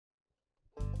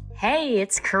Hey,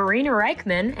 it's Karina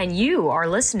Reichman, and you are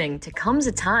listening to Comes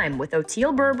a Time with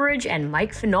Oteil Burbridge and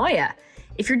Mike Fenoya.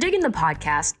 If you're digging the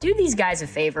podcast, do these guys a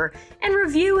favor and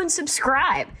review and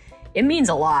subscribe. It means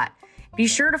a lot. Be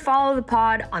sure to follow the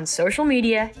pod on social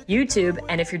media, YouTube,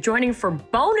 and if you're joining for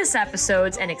bonus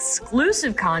episodes and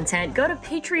exclusive content, go to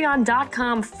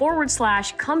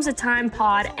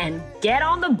patreon.com/comesatimepod and get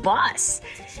on the bus.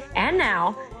 And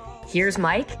now, here's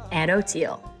Mike and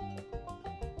Oteil.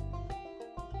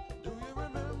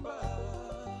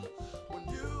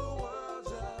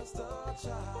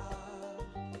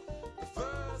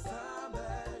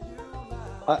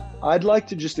 I'd like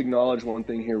to just acknowledge one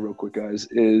thing here real quick, guys,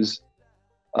 is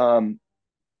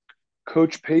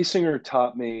Coach Pasinger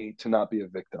taught me to not be a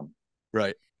victim.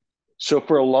 Right. So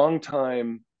for a long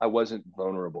time, I wasn't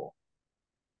vulnerable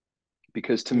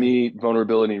because to me,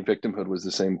 vulnerability and victimhood was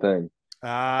the same thing.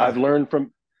 I've learned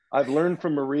from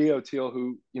Marie Oteil,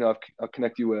 who, I'll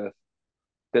connect you with,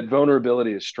 that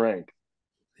vulnerability is strength.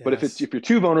 Yes. But if you're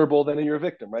too vulnerable, then you're a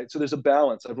victim, right? So there's a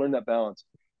balance. I've learned that balance.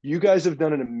 You guys have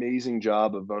done an amazing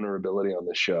job of vulnerability on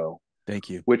this show. Thank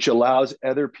you. Which allows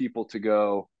other people to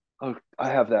go, oh, I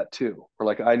have that too.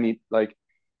 Or and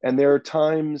there are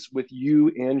times with you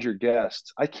and your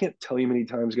guests, I can't tell you many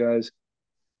times, guys,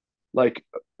 like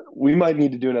we might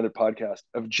need to do another podcast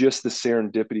of just the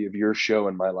serendipity of your show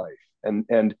in my life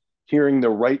and hearing the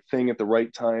right thing at the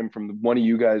right time from one of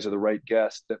you guys or the right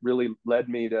guest that really led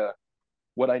me to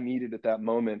what I needed at that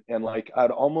moment. And I'd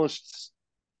almost,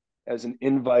 as an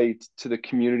invite to the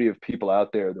community of people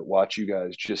out there that watch you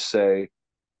guys, just say,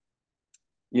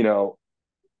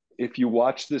 if you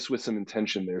watch this with some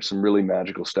intention, there's some really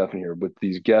magical stuff in here with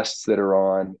these guests that are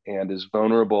on, and as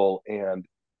vulnerable and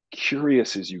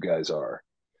curious as you guys are,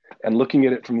 and looking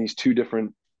at it from these two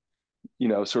different,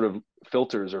 sort of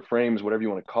filters or frames, whatever you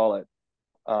want to call it.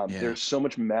 There's so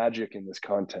much magic in this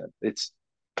content.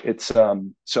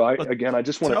 So I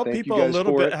just want to thank you guys a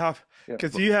little bit how,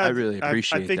 because you had, I really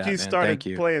appreciate I think that, you man. started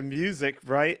playing music,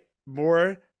 right?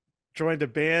 More joined a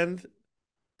band.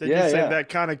 Did you say that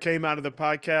kind of came out of the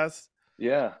podcast?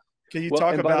 Yeah. Can you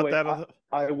talk about that?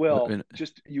 I will.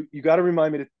 Just you got to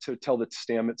remind me to tell the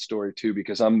Stamets story too,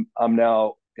 because I'm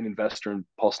now an investor in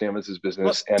Paul Stamets'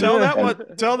 business. Tell that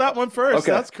one first.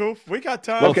 Okay. That's cool. We got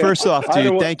time. Well, first off,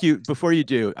 dude, thank you. Before you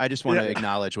do, I just want to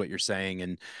acknowledge what you're saying,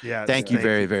 and thank you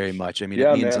very, very much. I mean,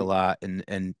 it means a lot,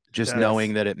 and just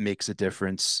knowing that it makes a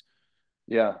difference.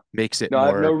 Yeah, makes it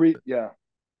more.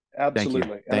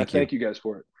 Absolutely. And I thank you guys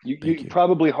for it. You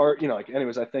probably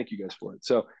anyways, I thank you guys for it.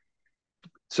 So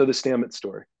the Stamets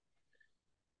story.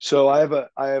 So I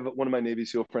have one of my Navy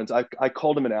SEAL friends. I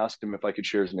called him and asked him if I could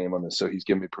share his name on this, so he's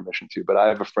given me permission to. But I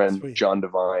have a friend, John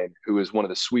Devine, who is one of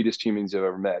the sweetest humans I've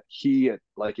ever met. He, at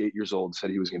 8 years old,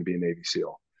 said he was going to be a Navy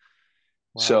SEAL.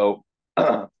 Wow. So,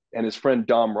 and his friend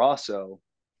Dom Rosso,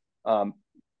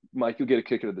 Mike, you'll get a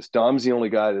kick out of this. Dom's the only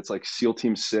guy that's SEAL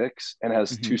Team 6 and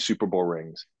has 2 Super Bowl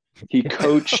rings. He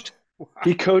coached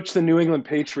the New England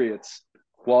Patriots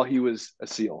while he was a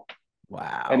SEAL.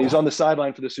 Wow. And he's on the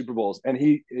sideline for the Super Bowls, and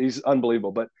he's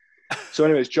unbelievable. But so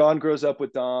anyways, John grows up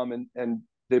with Dom, and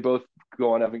they both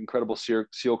go on having incredible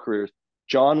SEAL careers.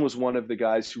 John was one of the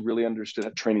guys who really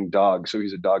understood training dogs. So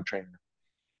he's a dog trainer.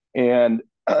 And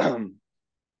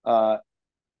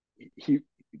he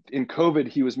in COVID,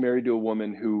 he was married to a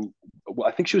woman who,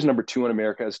 I think she was number 2 in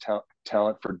America as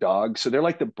talent for dogs. So they're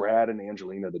like the Brad and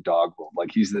Angelina of the dog world.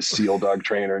 He's this SEAL dog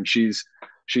trainer, and she's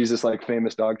this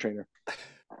famous dog trainer.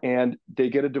 And they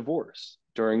get a divorce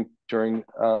during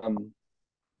the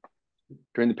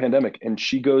pandemic. And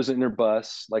she goes in her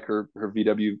bus, her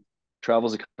VW,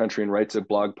 travels the country and writes a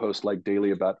blog post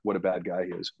daily about what a bad guy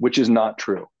he is, which is not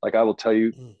true. I will tell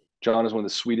you, John is one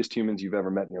of the sweetest humans you've ever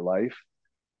met in your life.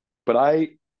 But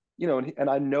I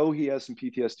know he has some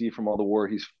PTSD from all the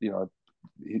wars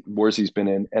he's been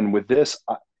in. And with this,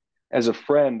 as a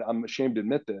friend, I'm ashamed to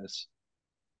admit this,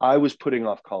 I was putting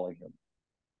off calling him.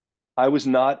 I was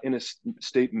not in a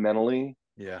state mentally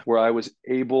where I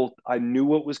knew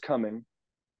what was coming.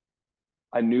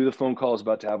 I knew the phone call I was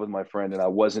about to have with my friend, and I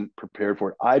wasn't prepared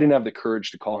for it. I didn't have the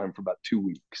courage to call him for about 2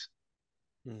 weeks.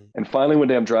 And finally, one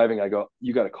day I'm driving, I go,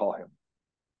 you got to call him.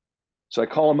 So I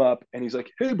call him up, and he's like,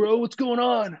 hey bro, what's going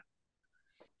on?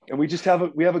 And we just have a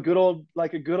good old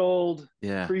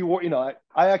pre-war,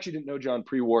 I actually didn't know John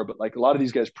pre-war, but a lot of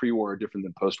these guys pre-war are different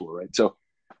than post-war, right? So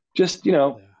just,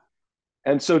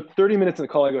 and so 30 minutes in the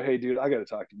call, I go, hey dude, I got to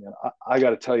talk to you, man. I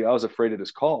got to tell you, I was afraid of this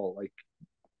call.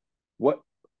 What,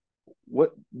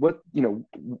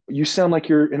 you sound like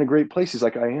you're in a great place. He's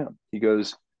like, I am. He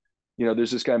goes, there's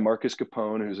this guy, Marcus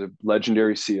Capone, who's a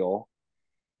legendary SEAL.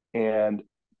 And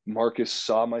Marcus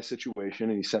saw my situation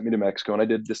and he sent me to Mexico, and I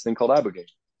did this thing called ibogaine.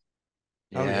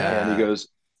 Oh yeah.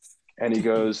 And he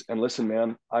goes, and listen,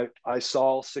 man, I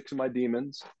saw 6 of my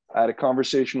demons. I had a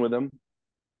conversation with him,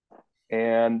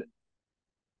 and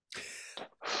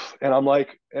I'm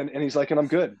like, and he's like, and I'm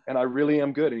good. And I really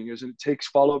am good. And he goes, and it takes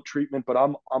follow-up treatment, but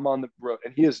I'm on the road.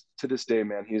 And he is, to this day,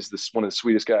 man, he is one of the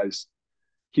sweetest guys.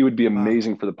 He would be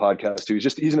amazing for the podcast too.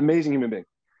 He's an amazing human being.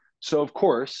 So of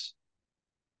course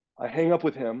I hang up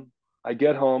with him. I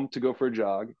get home to go for a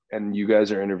jog, and you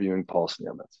guys are interviewing Paul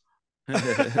Stamets.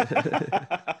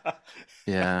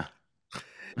 Yeah.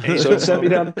 So it sent me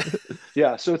down.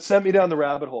 Yeah. So it sent me down the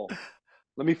rabbit hole.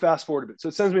 Let me fast forward a bit. So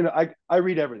it sends me. I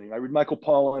read everything. I read Michael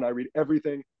Pollan. I read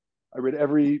everything. I read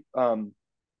every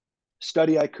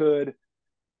study I could.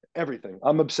 Everything.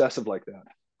 I'm obsessive like that.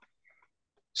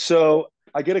 So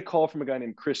I get a call from a guy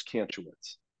named Chris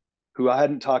Kantrowitz, who I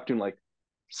hadn't talked to in like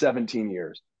 17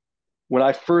 years. When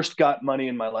I first got money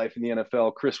in my life in the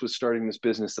NFL, Chris was starting this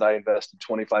business that I invested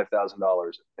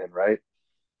 $25,000 in, right?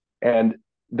 And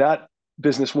that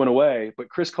business went away, but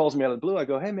Chris calls me out of the blue. I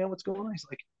go, hey man, what's going on? He's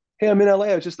like, hey, I'm in LA.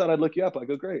 I just thought I'd look you up. I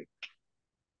go, great.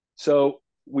 So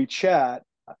we chat.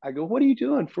 I go, what are you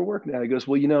doing for work now? He goes,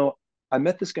 well, I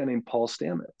met this guy named Paul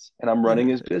Stamets, and I'm running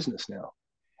his business now.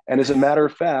 And as a matter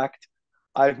of fact,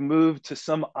 I've moved to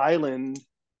some island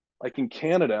like in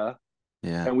Canada.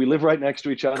 Yeah. And we live right next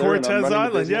to each other. Cortez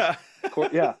Island, yeah.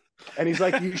 Yeah. And he's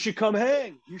like, you should come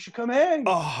hang. You should come hang.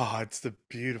 Oh, it's the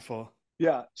beautiful.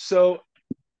 Yeah. So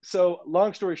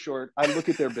long story short, I look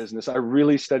at their business. I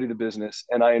really study the business,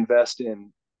 and I invest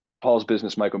in Paul's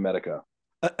business, Mycomedica.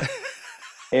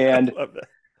 And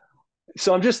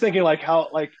so I'm just thinking like how,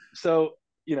 like, so,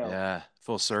 yeah,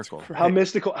 full circle, how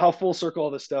mystical, how full circle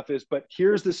all this stuff is. But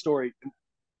here's the story.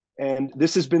 And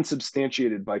this has been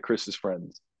substantiated by Chris's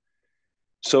friends.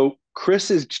 So Chris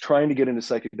is trying to get into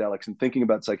psychedelics and thinking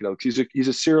about psychedelics. He's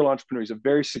a serial entrepreneur. He's a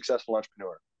very successful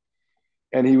entrepreneur.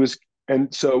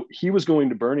 And so he was going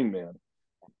to Burning Man.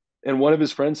 And one of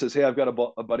his friends says, hey, I've got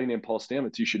a buddy named Paul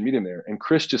Stamets. You should meet him there. And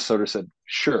Chris just sort of said,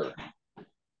 sure.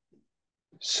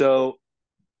 So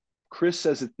Chris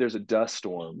says that there's a dust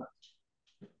storm.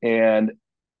 And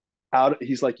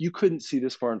he's like, you couldn't see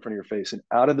this far in front of your face. And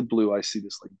out of the blue, I see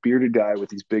this like bearded guy with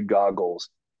these big goggles.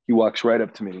 He walks right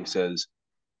up to me and he says,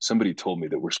 somebody told me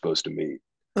that we're supposed to meet.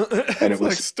 And it was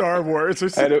like Star Wars or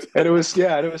something. And it was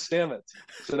Stamets.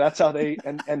 So that's how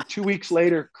and 2 weeks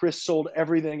later, Chris sold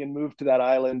everything and moved to that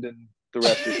island, and the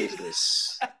rest is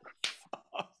history.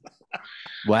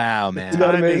 Wow, man. Isn't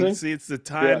that amazing? See, it's the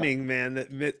timing, man,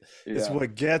 that is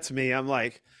what gets me. I'm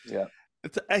like,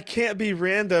 I can't be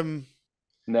random.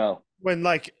 No. When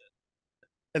like,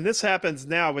 and this happens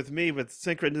now with me with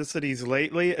synchronicities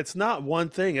lately. It's not one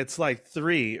thing. It's like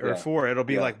 3 or 4. It'll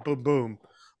be like boom, boom,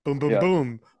 boom, boom,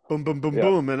 boom, boom, boom, boom,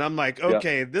 boom. And I'm like,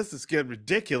 okay, this is getting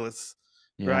ridiculous.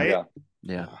 Right?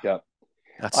 Yeah.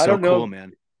 That's I so don't know, cool,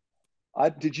 man.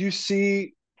 Did you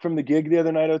see from the gig the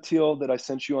other night, Oteil, that I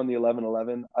sent you on the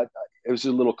 11/11? It was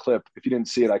a little clip. If you didn't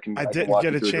see it, I didn't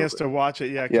get a chance to watch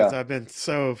it yet because I've been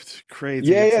so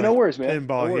crazy. Yeah, no worries, man.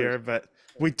 Pinball here, but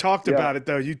we talked about it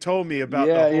though. You told me about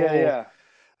the whole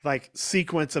like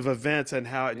sequence of events and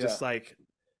how it just like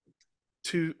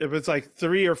it was like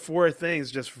 3 or 4 things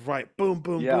just right, boom,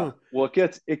 boom, boom. Well,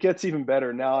 it gets even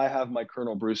better. Now I have my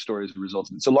Colonel Bruce story as a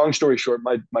result of it. So long story short,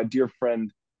 my dear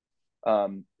friend,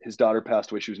 his daughter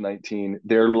passed away. She was 19.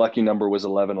 Their lucky number was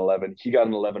 11/11. He got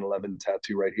an 11/11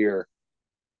 tattoo right here.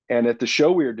 And at the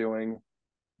show we were doing,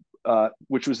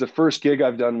 which was the first gig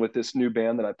I've done with this new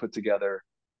band that I put together,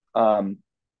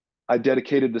 I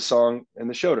dedicated the song and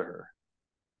the show to her.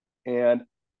 And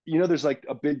there's like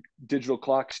a big digital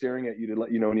clock staring at you to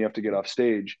let you know when you have to get off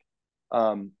stage.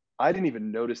 I didn't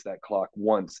even notice that clock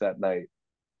once that night.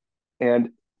 And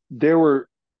there were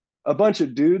a bunch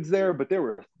of dudes there, but there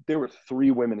were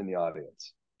 3 women in the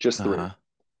audience, just 3.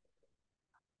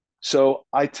 So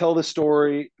I tell the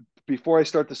story. Before I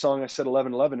start the song, I said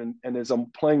 11/11, and as I'm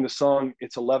playing the song,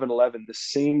 it's 11/11, the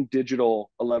same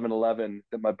digital 11/11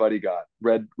 that my buddy got,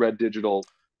 red digital.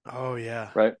 Oh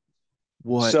yeah. Right.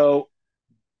 What? So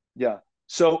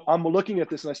I'm looking at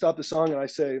this, and I stop the song and I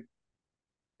say,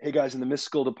 hey guys, in the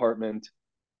mystical department,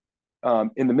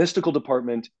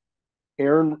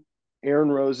 Aaron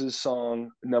Rose's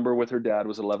song number with her dad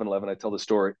was 11/11. I tell the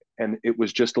story, and it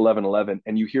was just 11/11.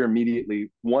 And you hear immediately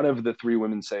one of the 3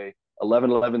 women say,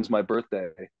 11/11's my birthday.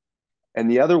 And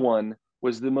the other one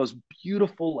was the most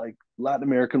beautiful, like Latin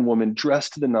American woman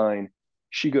dressed to the 9.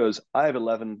 She goes, I have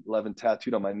 11/11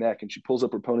 tattooed on my neck. And she pulls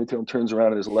up her ponytail and turns around,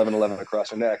 and there's 11/11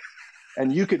 across her neck.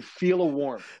 And you could feel a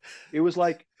warmth. It was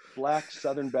like Black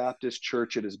Southern Baptist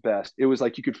church at its best. It was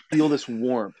like you could feel this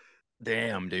warmth.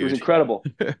 Damn, dude. It was incredible.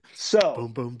 So,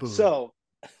 boom, boom, boom. So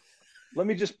let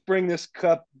me just bring this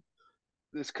cup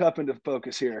into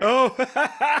focus here. Oh,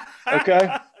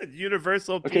 okay.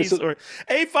 Universal Peace or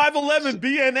A511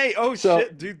 BNA. Oh,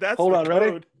 shit, dude, that's hold on, code.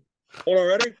 Ready? Hold on,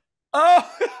 ready?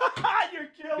 Oh, you're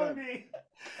killing me.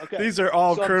 Okay. These are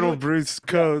all Colonel Bruce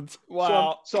codes. Yeah.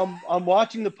 Wow. So I'm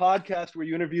watching the podcast where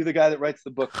you interview the guy that writes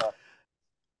the book.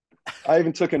 I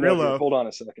even took a note here. Hold on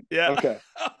a second. Yeah. Okay.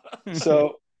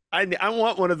 So I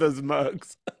want one of those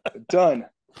mugs. Done.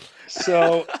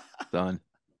 So done.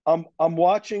 I'm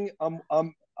watching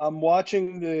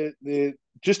the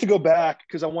just to go back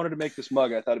because I wanted to make this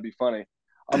mug. I thought it'd be funny.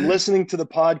 I'm listening to the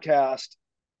podcast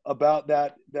about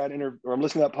that interview, or I'm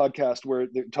listening to that podcast where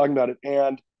they're talking about it,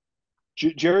 and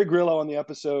Jerry Grillo on the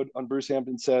episode on Bruce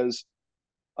Hampton says,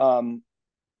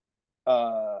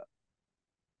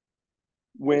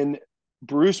 when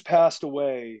Bruce passed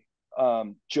away,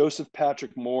 Joseph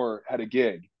Patrick Moore had a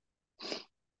gig,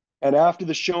 and after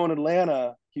the show in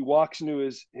Atlanta, he walks into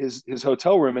his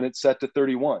hotel room and it's set to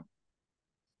 31.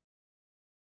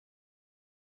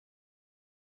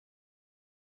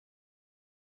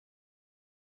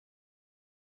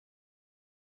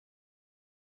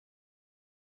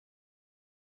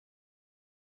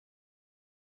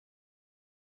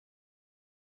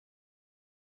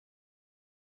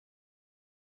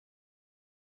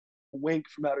 Wink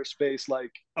from outer space,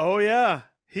 like, oh yeah,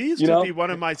 he used to be one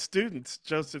of my students,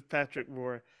 Joseph Patrick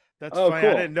Moore. That's funny. Cool.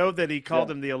 I didn't know that he called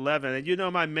him the 11.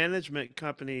 And my management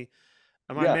company,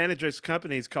 my manager's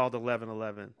company is called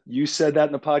 1111. You said that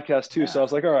in the podcast too, so I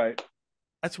was like, all right.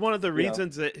 That's one of the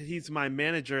reasons that he's my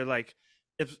manager. Like,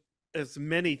 if it's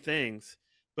many things,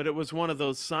 but it was one of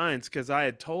those signs because I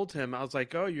had told him, I was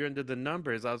like, oh, you're into the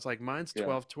numbers. I was like, mine's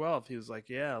 1212. He was like,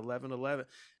 yeah, 1111.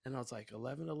 And I was like,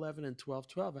 1111 and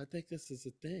 1212. I think this is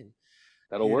a thing.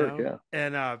 That'll work, yeah.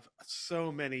 And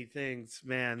so many things,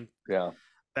 man. Yeah.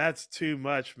 That's too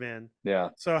much, man. Yeah.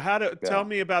 So tell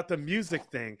me about the music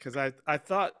thing, because I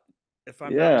thought, if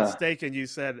I'm not mistaken, you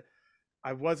said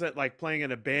I wasn't like playing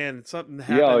in a band. Something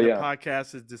happened. The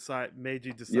podcast has made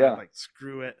you decide like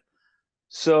screw it.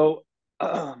 So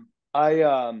I've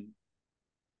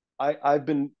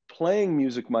been playing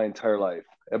music my entire life,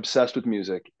 obsessed with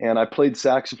music, and I played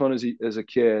saxophone as a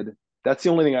kid. That's the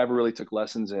only thing I ever really took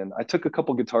lessons in. I took a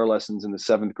couple guitar lessons in the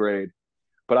 7th grade,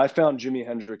 but I found Jimi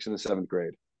Hendrix in the 7th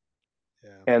grade,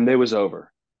 and it was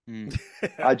over.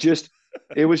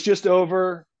 It was just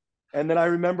over. And then I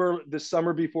remember the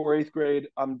summer before 8th grade,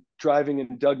 I'm driving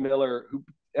in Doug Miller, who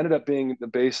ended up being the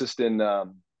bassist in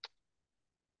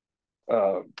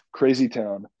Crazy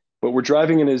Town, but we're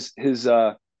driving in his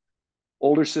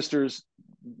older sister's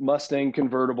Mustang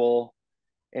convertible,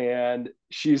 and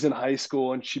she's in high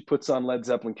school and she puts on Led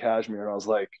Zeppelin Cashmere, and I was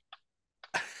like,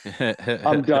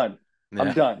 I'm done.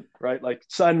 I'm done. Right. Like,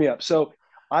 sign me up. So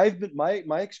I've been,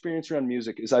 my experience around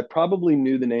music is I probably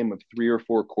knew the name of 3 or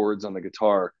 4 chords on the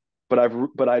guitar, but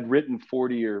I'd written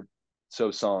 40 or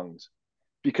so songs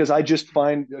because I just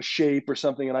find a shape or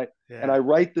something. And I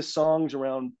write the songs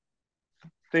around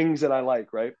things that I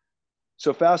like. Right.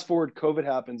 So fast forward, COVID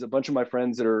happens. A bunch of my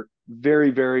friends that are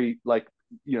very, very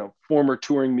former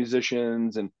touring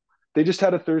musicians, and they just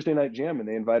had a Thursday night jam and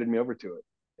they invited me over to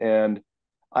it. And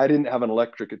I didn't have an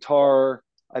electric guitar.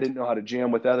 I didn't know how to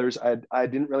jam with others. I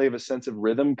didn't really have a sense of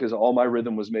rhythm because all my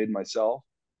rhythm was made myself.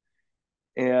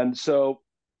 And so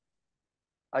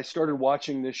I started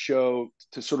watching this show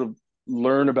to sort of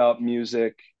learn about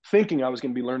music, thinking I was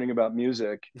going to be learning about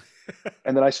music.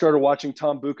 And then I started watching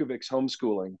Tom Bukovic's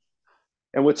Homeschooling.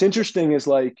 And what's interesting is,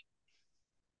 like,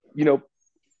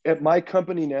 at my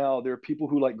company now, there are people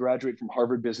who like graduate from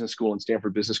Harvard Business School and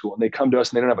Stanford Business School, and they come to us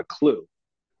and they don't have a clue.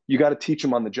 You got to teach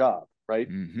them on the job, right?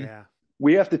 Mm-hmm. Yeah.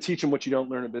 We have to teach them what you don't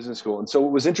learn at business school. And so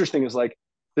what was interesting is, like,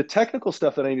 the technical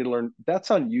stuff that I need to learn, that's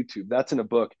on YouTube. That's in a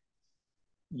book.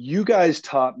 You guys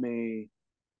taught me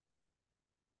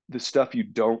the stuff you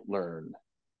don't learn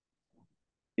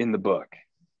in the book.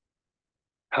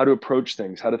 How to approach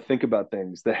things, how to think about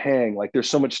things, the hang, like, there's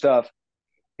so much stuff.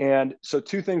 And so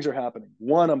 2 things are happening.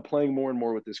 1, I'm playing more and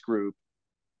more with this group.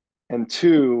 And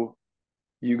 2,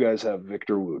 you guys have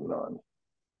Victor Wooten on.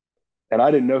 And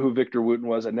I didn't know who Victor Wooten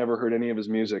was. I'd never heard any of his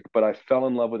music, but I fell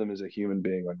in love with him as a human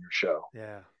being on your show.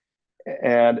 Yeah.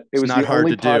 And it was the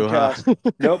only podcast.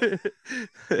 Nope.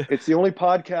 It's It's the only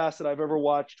podcast that I've ever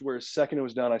watched where the second it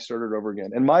was done, I started over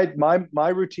again. And my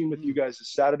routine with you guys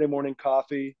is Saturday morning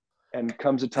coffee, and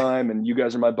comes a time, and you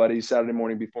guys are my buddies, Saturday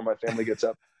morning before my family gets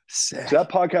up. Sick. So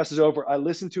that podcast is over. I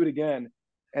listen to it again,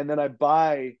 and then I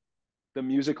buy The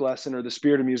Music Lesson or The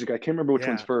Spirit of Music. I can't remember which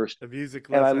one's first. The Music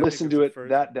Lesson. And I listened to it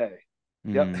that day.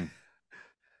 Yep.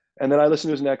 And then I listened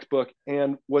to his next book.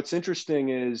 And what's interesting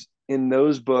is in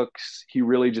those books, he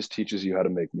really just teaches you how to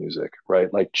make music,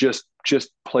 right? Like just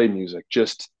play music,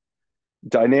 just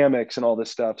dynamics and all this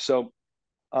stuff. So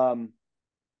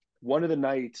one of the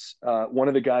nights, one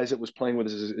of the guys that was playing with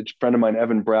us is a friend of mine,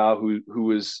 Evan Brow, who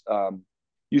was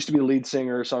used to be the lead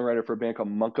singer, songwriter for a band called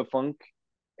Monka Funk.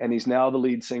 And he's now the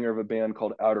lead singer of a band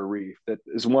called Outer Reef. That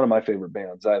is one of my favorite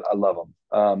bands. I love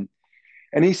them.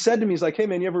 And he said to me, he's like, hey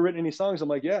man, you ever written any songs? I'm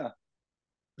like, yeah.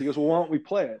 He goes, well, why don't we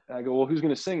play it? And I go, well, who's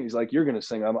going to sing? He's like, you're going to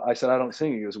sing. I said, I don't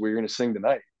sing. He goes, well, you're going to sing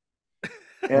tonight.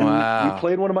 And we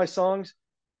played one of my songs.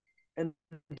 And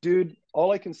dude,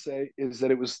 all I can say is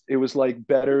that it was like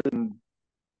better than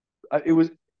it was.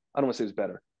 I don't want to say it was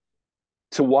better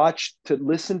to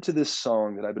listen to this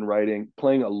song that I've been writing,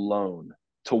 playing alone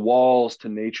to walls, to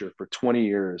nature for 20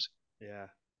 years. Yeah.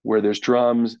 Where there's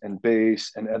drums and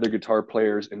bass and other guitar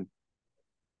players. And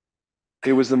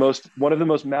it was one of the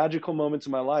most magical moments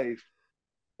of my life.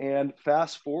 And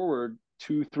fast forward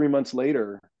 2-3 months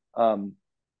later,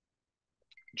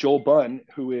 Joel Bunn,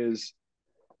 who is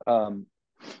the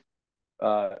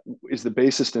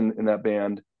bassist in that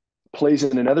band, plays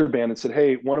in another band and said,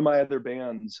 hey, one of my other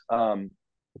bands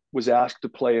was asked to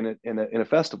play in a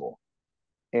festival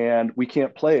and we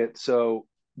can't play it. So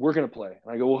we're going to play.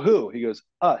 And I go, well, who? He goes,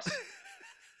 us.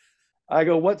 I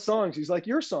go, what songs? He's like,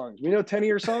 your songs. We know 10 of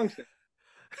your songs.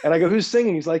 And I go, who's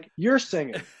singing? He's like, you're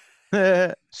singing.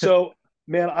 So,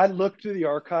 man, I looked through the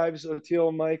archives of Teal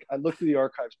and Mike. I looked through the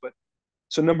archives. But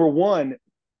so number one,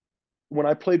 when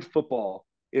I played football,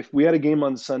 if we had a game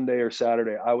on Sunday or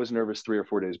Saturday, I was nervous 3 or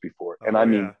 4 days before. And I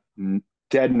mean,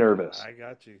 dead nervous. I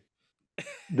got you.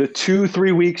 The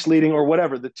 2-3 weeks leading or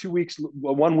whatever, the 2 weeks,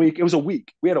 1 week, it was a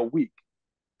week. We had a week.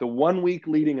 The 1 week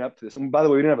leading up to this. And by the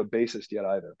way, we didn't have a bassist yet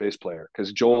either, bass player,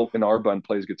 because Joel in our band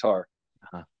plays guitar.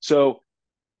 Uh-huh. So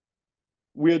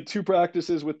we had 2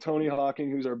 practices with Tony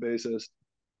Hawking, who's our bass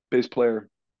player.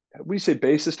 We say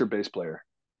bassist or bass player?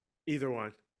 Either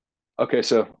one. Okay,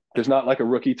 so there's not like a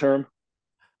rookie term?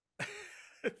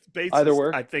 Bassist, either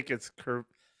work? I think it's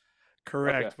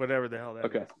correct, okay. Whatever the hell that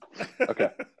is. Okay.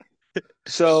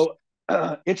 So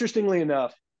interestingly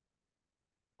enough,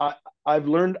 I've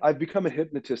become a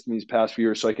hypnotist in these past few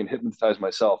years so I can hypnotize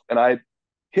myself. And I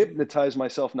hypnotize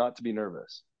myself not to be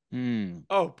nervous.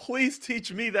 Oh, please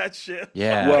teach me that shit.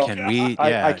 Yeah. Well, can we?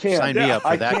 Yeah, I can. Sign me up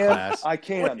for that class. I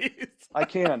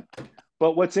can.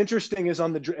 But what's interesting is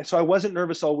so I wasn't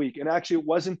nervous all week. And actually it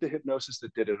wasn't the hypnosis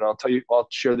that did it. And I'll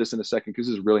share this in a second because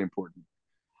this is really important.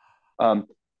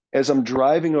 As I'm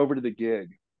driving over to the gig,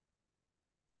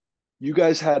 you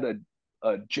guys had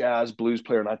a jazz blues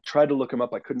player and I tried to look him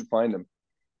up. I couldn't find him,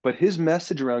 but his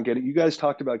message around you guys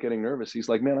talked about getting nervous. He's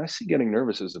like, man, I see getting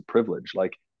nervous as a privilege.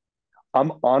 Like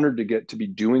I'm honored to get to be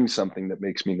doing something that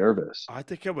makes me nervous. I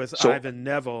think it was Ivan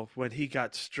Neville when he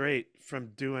got straight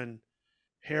from doing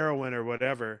heroin or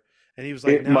whatever. And he was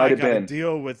like, now I got to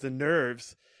deal with the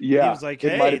nerves. Yeah. And he was like,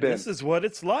 hey, this is what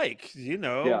it's like,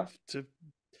 to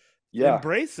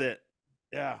embrace it.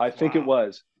 Yeah. I think it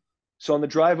was. So on the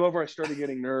drive over, I started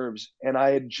getting nerves, and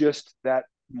I had just that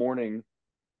morning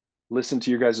listened to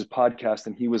your guys' podcast,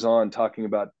 and he was on talking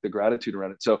about the gratitude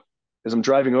around it. So as I'm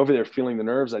driving over there, feeling the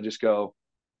nerves, I just go,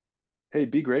 hey,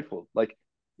 be grateful. Like,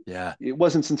 yeah, it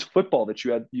wasn't since football that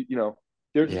you had,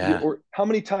 or how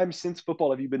many times since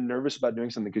football have you been nervous about doing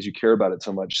something because you care about it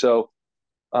so much? So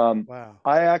wow.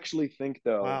 I actually think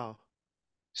though,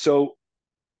 so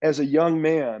as a young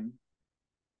man,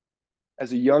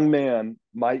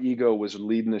 my ego was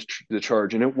leading the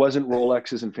charge, and it wasn't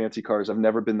Rolexes and fancy cars. I've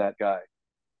never been that guy.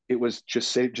 It was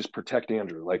just protect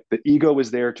Andrew. Like the ego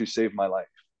was there to save my life.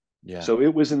 Yeah. So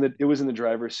it was in the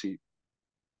driver's seat.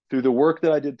 Through the work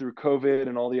that I did through COVID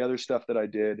and all the other stuff that I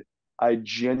did, I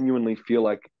genuinely feel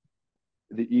like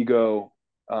the ego,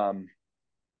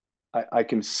 I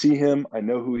can see him. I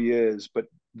know who he is, but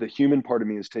the human part of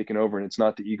me is taken over, and it's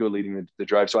not the ego leading the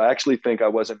drive. So I actually think I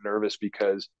wasn't nervous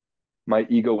because my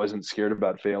ego wasn't scared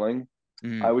about failing.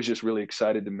 I was just really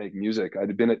excited to make music.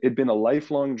 It'd been a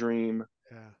lifelong dream.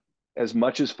 Yeah. As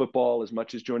much as football, as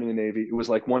much as joining the Navy, it was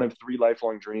like one of 3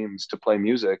 lifelong dreams to play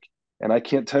music. And I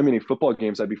can't tell you how many football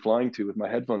games I'd be flying to with my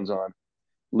headphones on,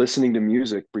 listening to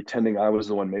music, pretending I was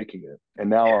the one making it. And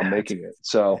now I'm making it.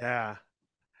 So yeah.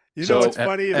 It's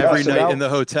funny. Every night in the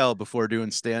hotel before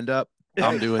doing stand-up,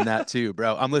 I'm doing that too,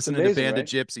 bro. I'm listening to Band of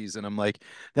Gypsies, and I'm like,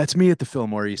 that's me at the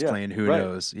Fillmore East playing Who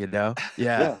Knows,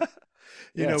 Yeah.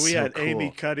 We had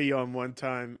Amy Cuddy on one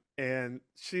time, and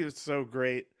she was so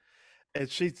great. And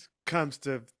she comes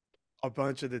to a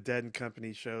bunch of the Dead and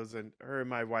Company shows, and her and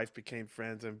my wife became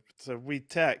friends, and so we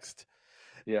text.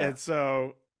 Yeah. And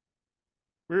so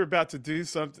we were about to do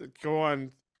something, go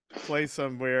on, play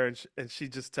somewhere, and she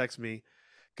just texts me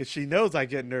because she knows I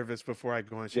get nervous before I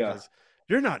go on. She goes,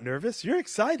 "You're not nervous. You're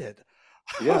excited."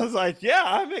 Yeah. I was like, "Yeah,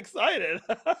 I'm excited."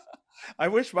 I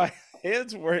wish my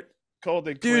hands weren't cold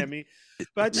and clammy,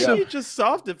 but I think you just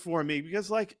solved it for me because,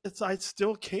 like, I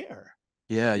still care.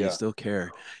 Yeah, you still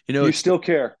care. You still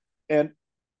care. And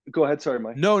go ahead. Sorry,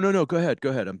 Mike. No. Go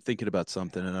ahead. I'm thinking about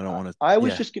something, and I don't want to. I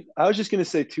was just going to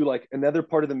say too, like another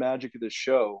part of the magic of this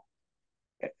show.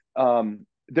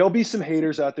 There'll be some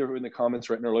haters out there who are in the comments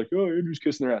right now, like, "Oh, Andrew's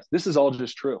kissing their ass." This is all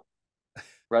just true,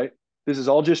 right? This is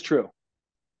all just true.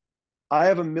 I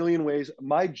have a million ways.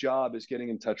 My job is getting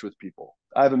in touch with people.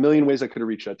 I have a million ways I could have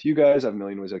reached out to you guys. I have a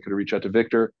million ways I could have reached out to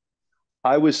Victor.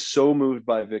 I was so moved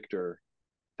by Victor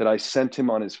that I sent him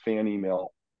on his fan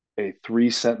email a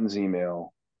 3-sentence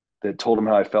email that told him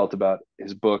how I felt about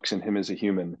his books and him as a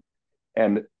human.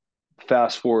 And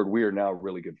fast forward, we are now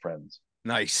really good friends.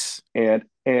 Nice. And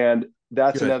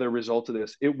that's another result of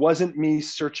this. It wasn't me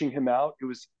searching him out. It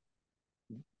was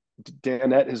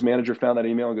Danette, his manager, found that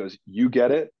email and goes, "You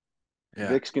get it. Yeah.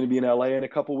 Vic's going to be in LA in a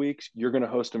couple of weeks. You're going to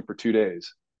host him for 2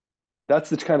 days." That's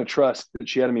the kind of trust that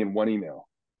she had in me in one email.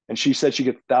 And she said she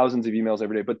gets thousands of emails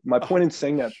every day. But my point in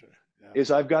saying that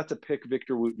is I've got to pick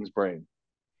Victor Wooten's brain.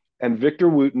 And Victor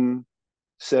Wooten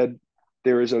said,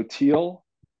 there is Oteil,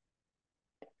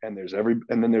 and then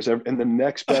the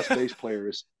next best bass player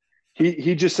is,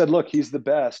 he just said, look, he's the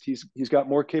best. He's got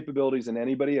more capabilities than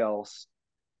anybody else.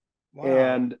 Wow.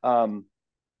 And,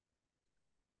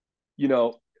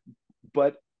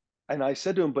 and I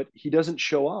said to him, but he doesn't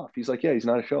show off. He's like, yeah, he's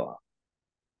not a show off.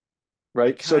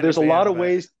 Right. So there's a lot of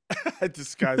ways. I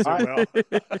disguise it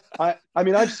well. I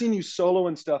mean, I've seen you solo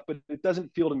and stuff, but it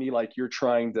doesn't feel to me like you're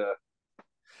trying to,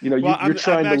 you're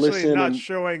trying to listen. I'm not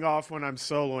showing off when I'm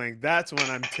soloing. That's when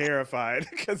I'm terrified,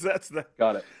 because that's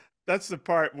the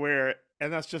part where,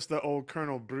 and that's just the old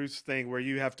Colonel Bruce thing where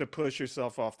you have to push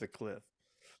yourself off the cliff.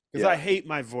 Because I hate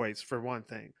my voice, for one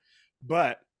thing.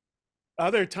 But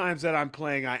other times that I'm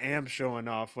playing, I am showing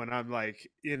off when I'm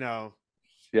like,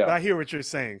 But I hear what you're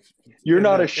saying. You're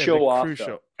not a show off.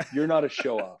 You're not a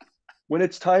show off. When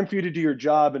it's time for you to do your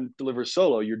job and deliver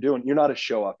solo, you're not a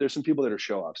show off. There's some people that are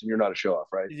show offs, and you're not a show off,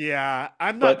 right? Yeah,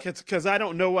 I'm not, because I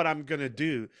don't know what I'm gonna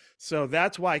do. So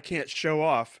that's why I can't show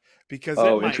off, because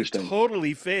it might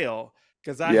totally fail,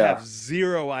 because I have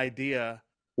zero idea.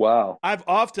 Wow. I've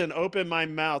often opened my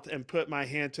mouth and put my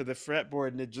hand to the fretboard,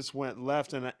 and it just went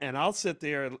left, and I'll sit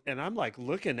there and I'm like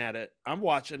looking at it. I'm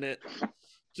watching it,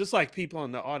 just like people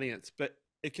in the audience, but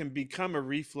it can become a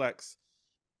reflex.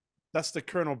 That's the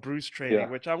Colonel Bruce training,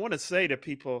 which I want to say to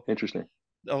people. Interesting.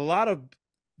 A lot of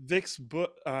Vic's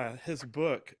book, his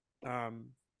book,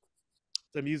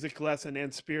 The Music Lesson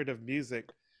and Spirit of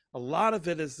Music, a lot of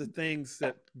it is the things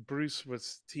that Bruce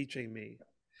was teaching me.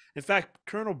 In fact,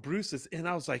 Colonel Bruce is, and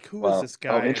I was like, who is this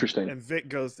guy? Oh, interesting. And Vic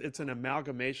goes, it's an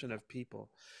amalgamation of people.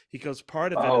 He goes,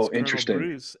 part of it is Colonel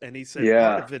Bruce. And he said,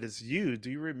 part of it is you.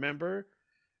 Do you remember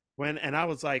when? And I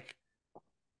was like,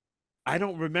 I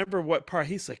don't remember what part.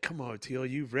 He's like, come on, Oteil,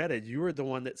 you've read it. You were the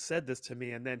one that said this to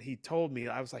me. And then he told me,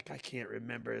 I was like, I can't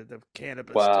remember the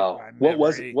cannabis. Wow. What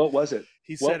was it?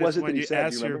 He said, when you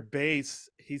asked your bass,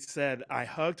 he said, I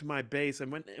hugged my bass.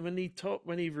 And when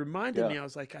he reminded me, I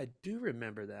was like, I do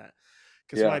remember that,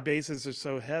 because my basses are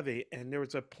so heavy. And there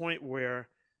was a point where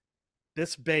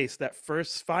this bass, that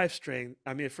first 6 string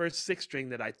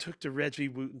that I took to Reggie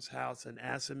Wooten's house and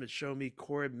asked him to show me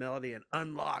chord melody and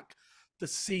unlock the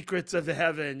secrets of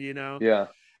heaven, Yeah.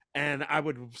 And I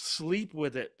would sleep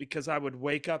with it, because I would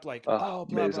wake up like, blah,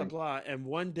 blah, blah. And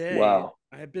one day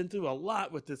I had been through a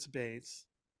lot with this bass.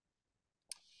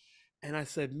 And I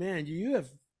said, man, you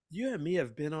and me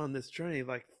have been on this journey.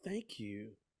 Like, thank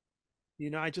you.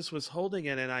 I just was holding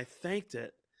it and I thanked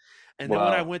it. And then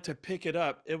when I went to pick it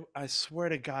up, I swear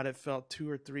to God, it felt 2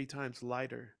 or 3 times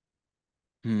lighter.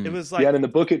 It was like, and in the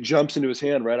book it jumps into his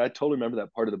hand, right? I totally remember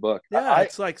that part of the book. Yeah,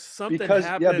 it's like something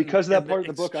happened. Because of that part of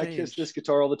the book, I kiss this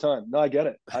guitar all the time. No, I get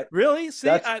it. Really? See,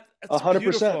 that's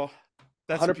 100%.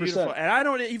 That's 100%. Beautiful, and I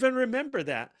don't even remember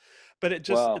that. But it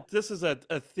just this is a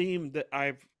theme that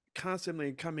I've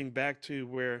constantly coming back to,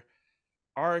 where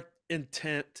our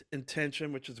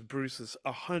intention, which is Bruce's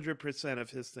 100% of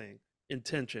his thing,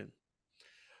 intention.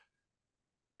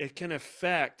 It can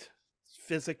affect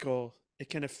physical. It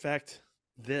can affect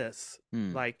this.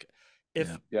 Like,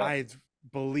 if I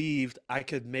believed I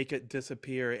could make it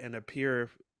disappear and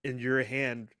appear in your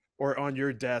hand or on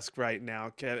your desk right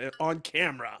now, on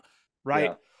camera,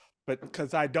 right? but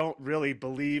because I don't really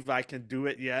believe I can do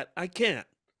it yet, I can't.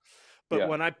 But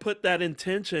when I put that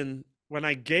intention, when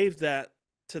I gave that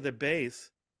to the bass,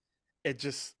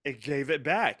 it gave it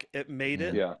back. It made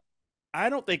it. Yeah. I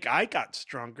don't think I got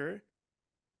stronger.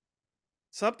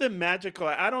 Something magical.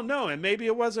 I don't know. And maybe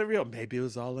it wasn't real. Maybe it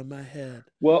was all in my head.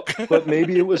 Well, but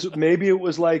maybe it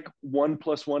was like 1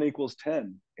 + 1 =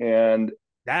 10. And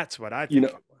that's what I think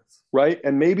it was. Right.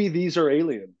 And maybe these are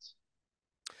aliens.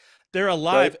 They're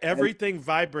alive. Right? Everything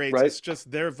vibrates. Right? It's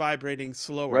just they're vibrating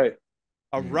slower. Right.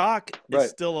 A rock is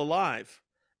still alive.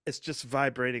 It's just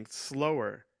vibrating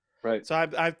slower. Right. So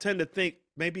I tend to think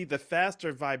maybe the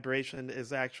faster vibration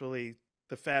is actually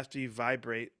the faster you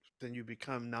vibrate, then you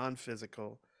become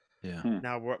non-physical. Yeah.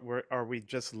 Now, are we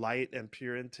just light and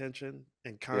pure intention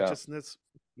and consciousness,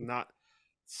 not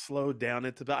slowed down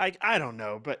into the? I don't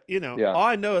know, but all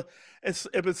I know is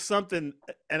it was something,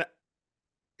 and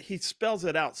he spells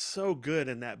it out so good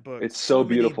in that book. It's so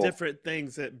beautiful. Many different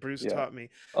things that Bruce taught me.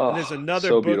 And there's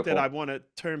another book that I want to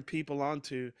turn people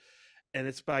onto, and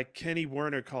it's by Kenny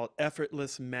Werner called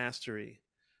Effortless Mastery.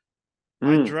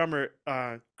 My drummer,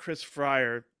 Chris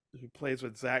Fryer, who plays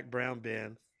with Zach Brown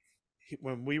Band,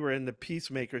 when we were in the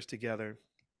Peacemakers together,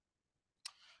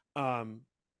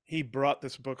 he brought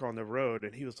this book on the road,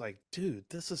 and he was like, dude,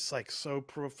 this is like so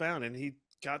profound. And he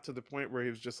got to the point where he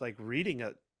was just like reading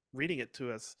it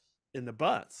to us in the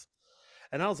bus.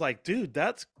 And I was like, dude,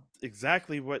 that's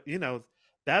exactly what,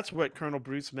 that's what Colonel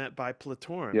Bruce meant by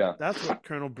Platoon. Yeah. That's what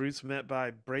Colonel Bruce meant by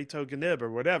Breto Ganib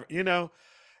or whatever,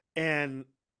 and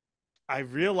I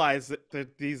realized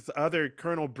that these other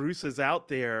Colonel Bruces out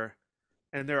there,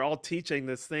 and they're all teaching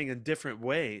this thing in different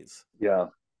ways. Yeah.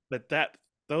 But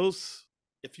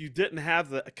if you didn't have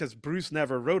because Bruce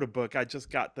never wrote a book, I just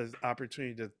got the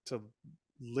opportunity to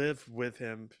live with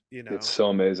him, It's so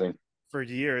amazing. For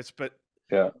years. But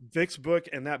Vic's book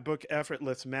and that book,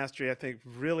 Effortless Mastery, I think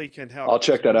really can help. I'll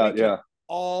check that out. Yeah.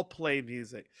 All play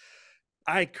music.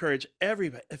 I encourage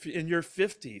everybody, if you're in your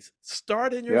 50s,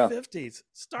 start in your 50s.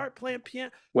 Start playing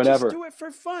piano. Whenever. Just do it for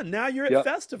fun. Now you're at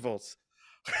festivals.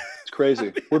 It's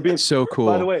crazy. We're being so cool.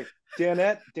 By the way,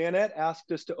 Danette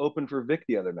asked us to open for Vic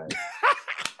the other night.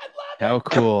 How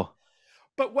cool.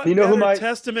 But what better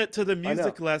testament to the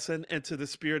music lesson and to the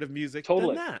spirit of music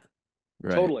than that?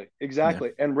 Right. Totally. Exactly.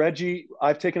 Yeah. And Reggie,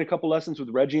 I've taken a couple lessons with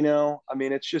Reggie now. I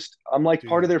mean, it's just, I'm like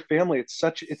part of their family. It's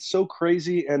so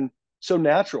crazy and so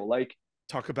natural. Like,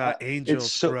 talk about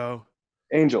angels, bro.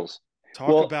 Angels.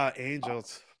 Talk about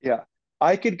angels. Yeah.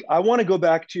 I want to go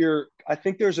back to I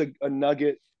think there's a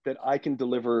nugget that I can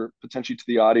deliver potentially to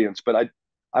the audience, but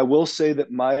I will say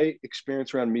that my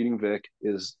experience around meeting Vic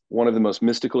is one of the most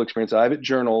mystical experiences. I have it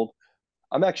journaled.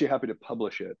 I'm actually happy to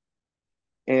publish it.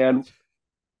 And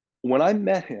when I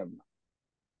met him,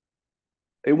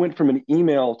 it went from an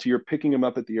email to you're picking him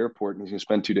up at the airport and he's going to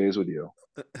spend 2 days with you.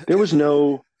 There was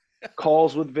no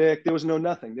calls with Vic. There was no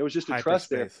nothing. There was just a trust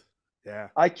there. Yeah.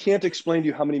 I can't explain to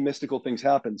you how many mystical things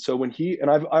happen. So when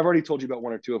I've already told you about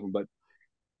 1 or 2 of them, but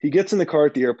he gets in the car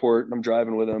at the airport and I'm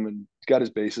driving with him and he's got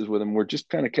his basses with him. We're just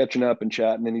kind of catching up and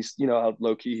chatting, and he's, how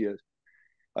low key he is.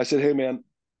 I said, hey man,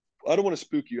 I don't want to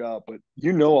spook you out, but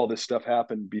all this stuff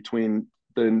happened between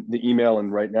the email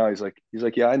and right now. He's like,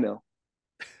 yeah, I know.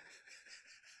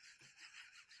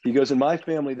 He goes, in my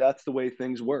family, that's the way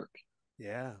things work.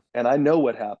 Yeah. And I know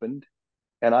what happened.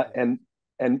 And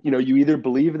you either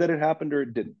believe that it happened or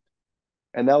it didn't.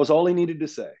 And that was all he needed to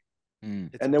say.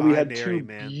 And then we had 2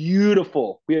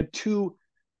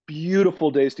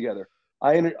 beautiful days together.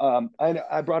 I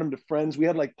brought him to friends. We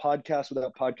had like podcasts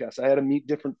without podcasts. I had to meet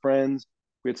different friends.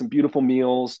 We had some beautiful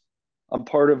meals. I'm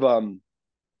part of a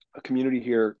community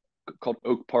here called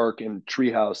Oak Park and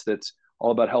Treehouse that's all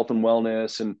about health and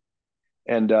wellness.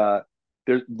 And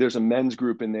there's a men's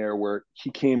group in there where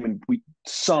he came and we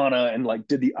sauna and like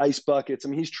did the ice buckets. I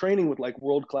mean, he's training with like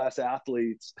world-class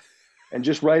athletes. And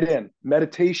just right in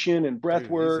meditation and breath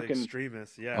work and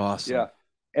extremists. Yeah. Awesome. Yeah.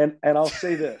 And I'll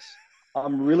say this,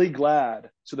 I'm really glad.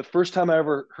 So the first time I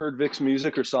ever heard Vic's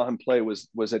music or saw him play was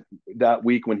at that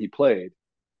week when he played.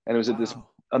 And it was at this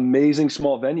amazing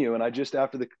small venue. And I just,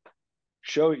 after the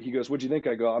show, he goes, what'd you think?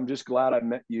 I go, I'm just glad I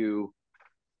met you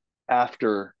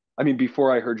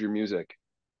before I heard your music,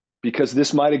 because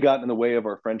this might've gotten in the way of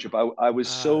our friendship. I was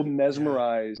so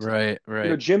mesmerized. Yeah.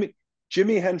 Right.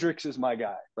 Jimi Hendrix is my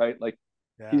guy, right? Like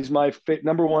he's my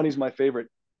number one, he's my favorite.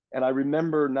 And I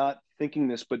remember not thinking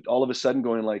this, but all of a sudden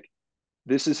going like,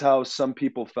 this is how some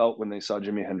people felt when they saw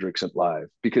Jimi Hendrix live,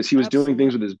 because he was doing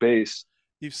things with his bass.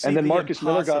 And then Marcus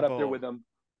Miller got up there with him.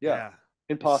 Yeah.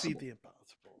 Impossible. See the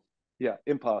impossible. Yeah.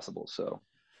 Impossible. So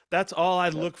that's all I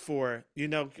look for,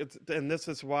 and this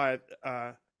is why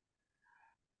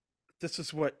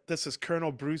this is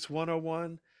Colonel Bruce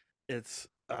 101. It's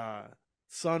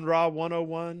Sun Ra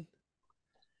 101.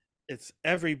 It's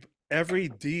every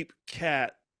deep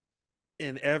cat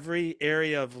in every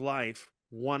area of life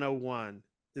 101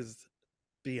 is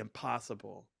the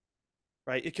impossible,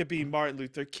 right? It could be Martin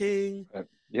Luther King.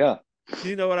 Yeah.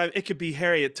 You know what it could be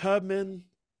Harriet Tubman.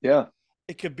 Yeah.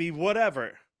 It could be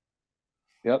whatever.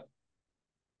 Yep.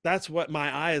 That's what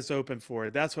my eye is open for.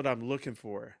 That's what I'm looking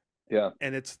for. Yeah.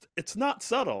 And it's not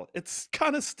subtle. It's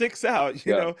kind of sticks out.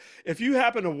 You know, if you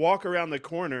happen to walk around the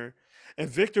corner and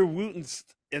Victor Wooten's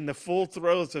in the full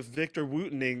throes of Victor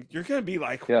Wootening, you're going to be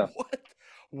like, what?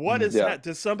 What is that?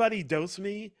 Does somebody dose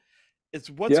me? It's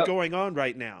what's going on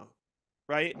right now.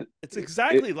 Right? It's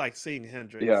exactly like seeing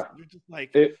Hendrix. Yeah. You're just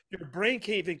like, your brain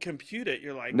can't even compute it.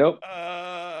 You're like, nope.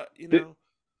 You know.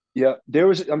 Yeah. There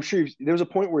was a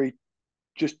point where he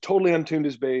just totally untuned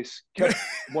his bass, kept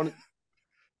one.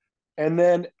 And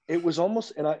then it was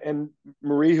almost, and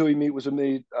Marie, who we meet, was with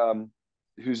me,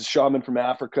 who's a shaman from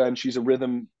Africa, and she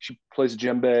plays a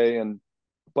djembe, and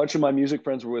a bunch of my music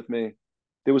friends were with me.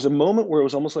 There was a moment where it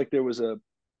was almost like there was a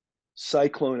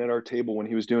cyclone at our table when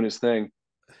he was doing his thing.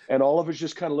 And all of us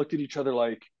just kind of looked at each other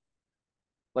like,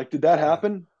 did that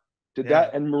happen? Did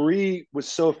that? And Marie was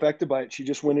so affected by it. She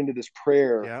just went into this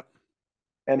prayer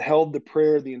and held the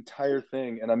prayer the entire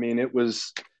thing. And I mean, it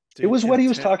was what he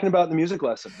was talking about in the music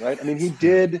lesson, right? I mean, he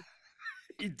did.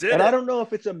 And I don't know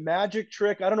if it's a magic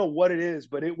trick. I don't know what it is,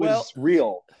 but it was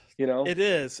real, you know? It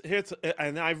is.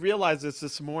 And I realized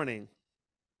this morning.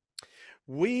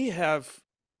 We have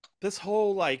this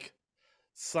whole like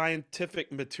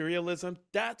scientific materialism.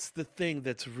 That's the thing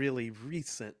that's really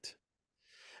recent.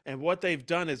 And what they've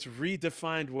done is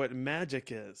redefined what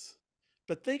magic is.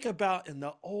 But think about in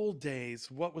the old days,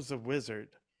 what was a wizard?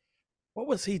 What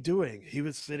was he doing? He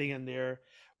was sitting in there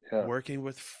working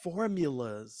with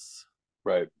formulas.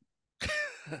 Right.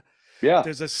 Yeah.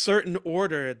 There's a certain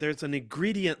order. There's an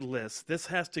ingredient list. This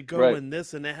has to go in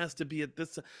this, and it has to be at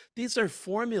this. These are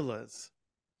formulas.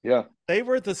 Yeah. They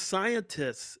were the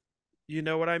scientists. You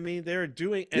know what I mean? They're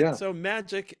doing, and so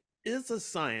magic is a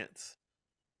science.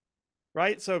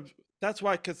 Right? So that's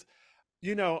why, because,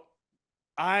 you know,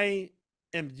 I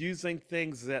am using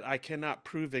things that I cannot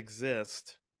prove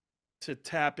exist to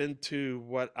tap into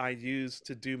what I use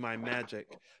to do my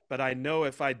magic. But I know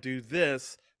if I do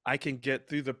this, I can get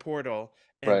through the portal,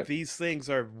 and these things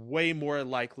are way more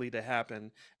likely to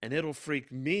happen, and it'll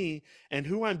freak me and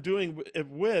who I'm doing it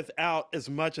with out as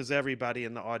much as everybody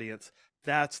in the audience.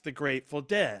 That's the Grateful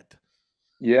Dead.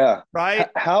 Yeah. Right?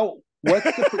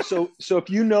 So if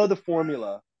you know the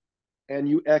formula and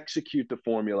you execute the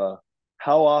formula,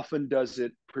 how often does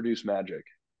it produce magic?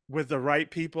 With the right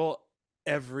people,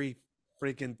 every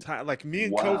freaking time. Like me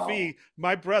and Kofi,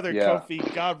 my brother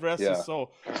Kofi, God rest his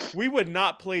soul, we would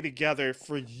not play together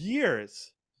for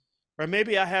years. Or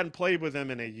maybe I hadn't played with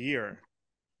him in a year.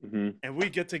 Mm-hmm. And we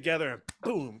get together and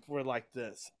boom, we're like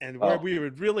this. And where we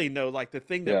would really know, like the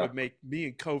thing that would make me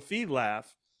and Kofi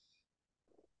laugh,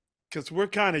 because we're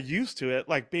kind of used to it,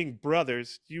 like being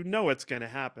brothers, you know it's going to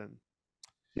happen.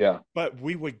 Yeah. But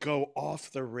we would go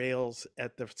off the rails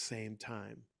at the same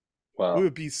time. Wow. We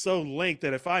would be so linked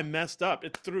that if I messed up,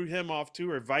 it threw him off too,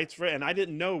 or vice versa. And I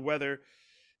didn't know whether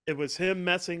it was him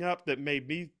messing up that made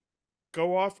me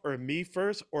go off, or me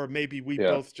first, or maybe we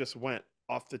both just went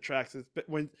off the tracks. But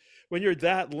when you're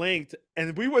that linked,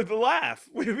 and we would laugh,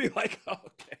 we'd be like, oh,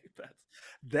 okay,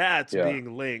 that's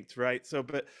being linked, right? So,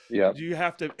 but you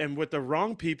have to, and with the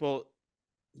wrong people,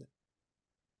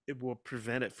 it will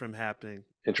prevent it from happening.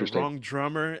 Interesting. The wrong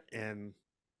drummer, and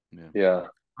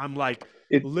I'm like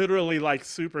literally like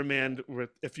Superman with,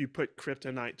 if you put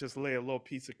kryptonite, just lay a little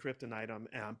piece of kryptonite on,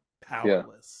 and I'm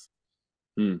powerless.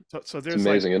 So there's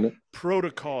amazing, like isn't it?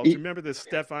 protocols. Remember the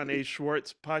Stefan A.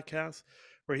 Schwartz podcast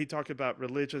where he talked about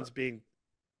religions being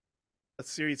a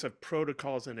series of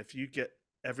protocols, and if you get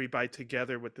everybody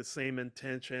together with the same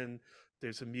intention,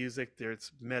 there's a music,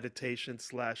 there's meditation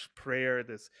 / prayer,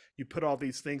 you put all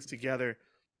these things together.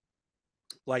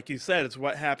 Like you said, it's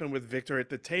what happened with Victor at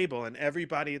the table, and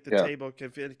everybody at the table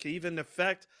can even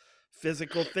affect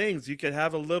physical things. You could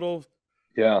have a little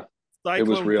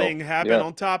cyclone thing happen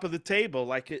on top of the table.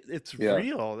 Like it's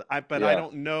real. But I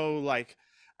don't know, like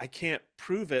I can't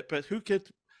prove it, but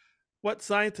what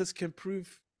scientists can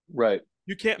prove? Right.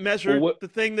 You can't measure the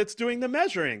thing that's doing the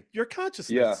measuring, your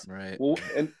consciousness. Yeah. Right. Well,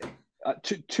 and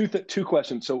two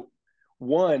questions. So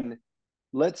one,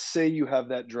 let's say you have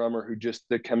that drummer who just,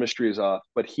 the chemistry is off,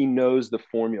 but he knows the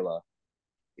formula.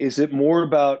 Is it more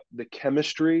about the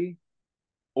chemistry,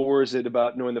 or is it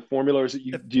about knowing the formula, or is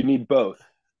it do you need both?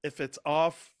 If it's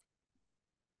off,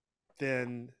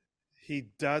 then he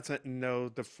doesn't know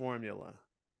the formula.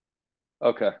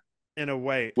 Okay. In a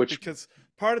way, because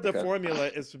part of the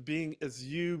formula is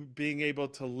you being able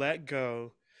to let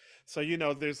go. So,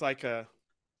 there's like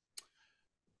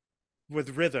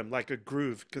with rhythm, like a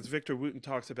groove, because Victor Wooten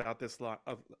talks about this a lot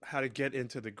of how to get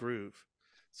into the groove.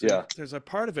 So there's a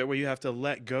part of it where you have to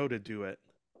let go to do it.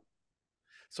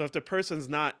 So if the person's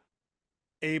not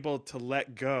able to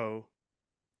let go,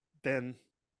 then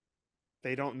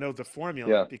they don't know the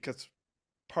formula, because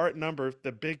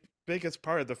the biggest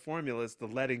part of the formula is the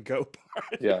letting go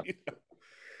part. Yeah.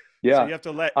 Yeah. So you have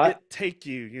to let it take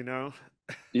you,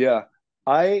 Yeah.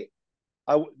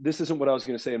 This isn't what I was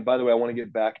going to say. And by the way, I want to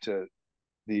get back to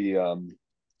the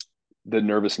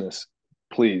nervousness,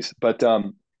 please. But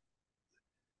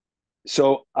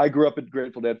so I grew up a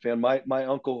Grateful Dead fan. My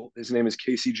uncle, his name is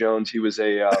Casey Jones. He was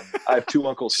I have two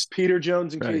uncles, Peter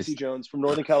Jones and Casey Jones from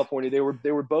Northern California. They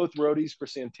were both roadies for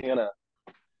Santana.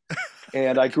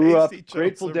 And I grew up,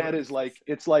 Grateful Dead is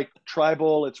it's like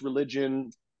tribal, it's religion.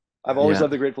 I've always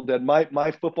loved the Grateful Dead.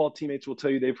 My football teammates will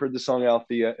tell you they've heard the song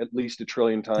Althea at least 1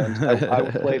 trillion times. I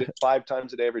played it 5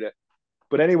 times a day, every day.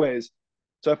 But anyways,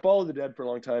 so I followed the Dead for a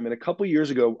long time. And a couple of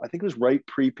years ago, I think it was right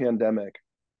pre-pandemic,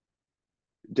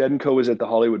 Dead & Co. was at the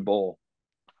Hollywood Bowl.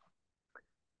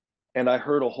 And I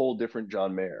heard a whole different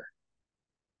John Mayer.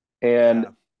 And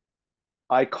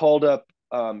I called up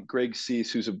Greg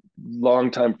Cease, who's a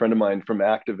longtime friend of mine from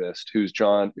Activist, who's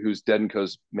Dead &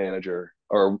 Co.'s manager,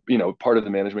 or part of the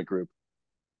management group.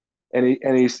 And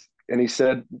he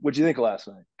said, "What'd you think of last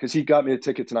night?" Because he got me the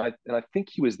tickets, and I think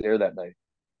he was there that night.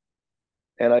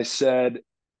 And I said,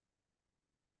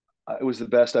 it was the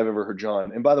best I've ever heard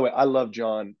John. And by the way, I love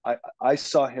John. I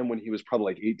saw him when he was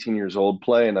probably like 18 years old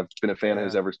play, and I've been a fan of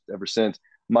his ever since.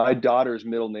 My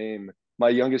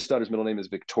youngest daughter's middle name is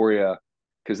Victoria,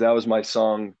 because that was my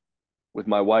song with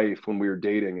my wife when we were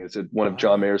dating. It's one of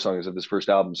John Mayer's songs of his first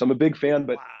album. So I'm a big fan,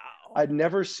 but I'd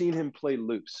never seen him play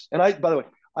loose. And by the way,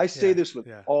 I say this with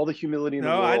all the humility in the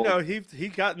world. No, I know he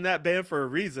got in that band for a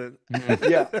reason.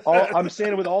 I'm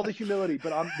saying it with all the humility,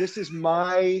 but this is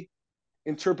my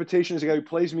interpretation as a guy who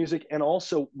plays music. And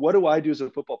also, what do I do as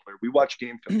a football player? We watch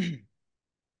game film.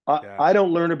 I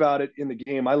don't learn about it in the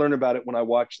game. I learn about it when I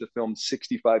watch the film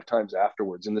 65 times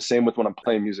afterwards. And the same with when I'm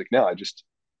playing music now. I just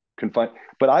couldn't find.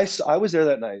 But I was there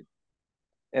that night,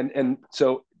 and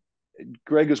so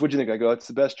Greg goes, "What'd you think?" I go, "It's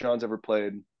the best John's ever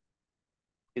played.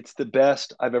 It's the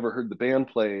best I've ever heard the band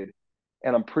played,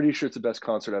 and I'm pretty sure it's the best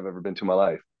concert I've ever been to in my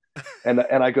life." And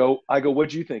I go,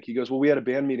 "What'd you think?" He goes, "Well, we had a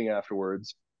band meeting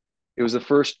afterwards. It was the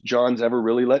first John's ever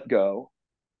really let go."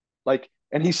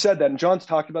 And he said that, and John's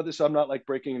talked about this, so I'm not like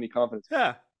breaking any confidence.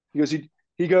 Yeah.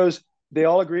 He goes, they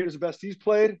all agreed it was the best he's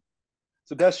played. It's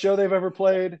the best show they've ever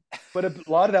played. But a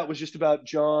lot of that was just about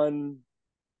John.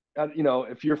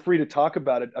 If you're free to talk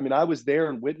about it, I mean, I was there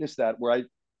and witnessed that. I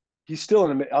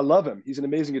love him. He's an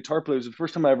amazing guitar player. It was the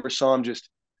first time I ever saw him just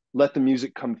let the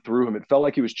music come through him. It felt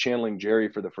like he was channeling Jerry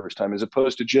for the first time, as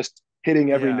opposed to just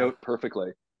hitting every note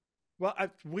perfectly. Well,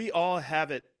 we all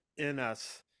have it in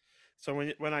us. So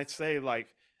when I say, like,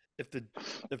 if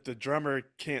the drummer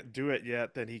can't do it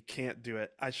yet, then he can't do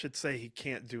it. I should say he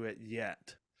can't do it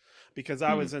yet, because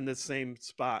I was in the same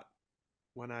spot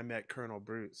when I met Colonel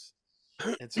Bruce.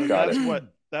 And so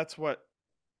that's what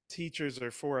teachers are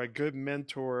for. A good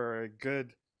mentor, or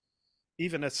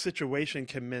even a situation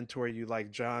can mentor you,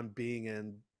 like John being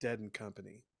in Dead &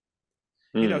 Company.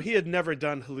 He had never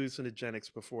done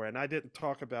hallucinogenics before, and I didn't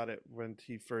talk about it when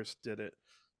he first did it,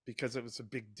 because it was a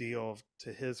big deal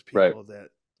to his people that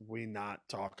we not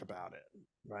talk about it,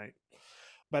 right?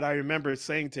 But I remember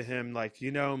saying to him, like,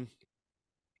 you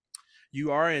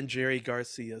are in Jerry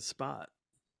Garcia's spot.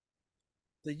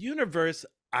 The universe,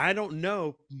 I don't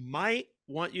know, might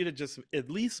want you to just at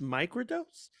least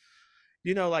microdose.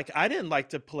 Like, I didn't like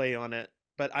to play on it,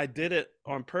 but I did it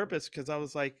on purpose, because I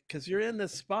was like, because you're in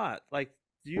this spot. Like,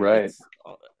 it's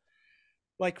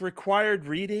like required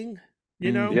reading,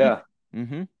 Yeah.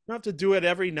 Mm-hmm. You don't have to do it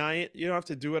every night. You don't have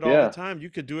to do it all the time. You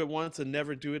could do it once and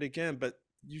never do it again. But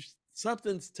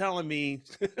something's telling me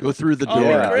go through the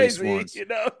door crazy, once.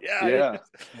 Yeah.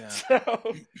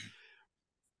 So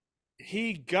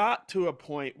he got to a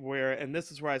point where, and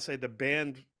this is where I say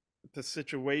the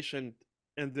situation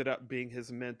ended up being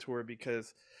his mentor,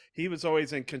 because he was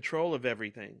always in control of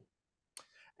everything.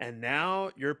 And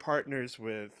now you're partners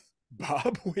with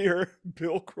Bob Weir,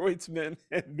 Bill Kreutzmann,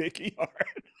 and Mickey Hart.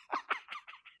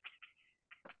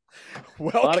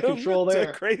 Welcome a lot of control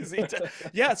there. Crazy.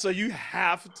 So you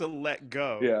have to let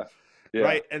go. Yeah.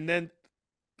 Right. And then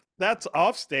that's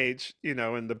off stage,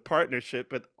 in the partnership,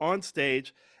 but on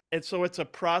stage. And so it's a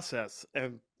process.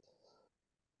 And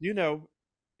you know,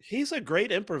 he's a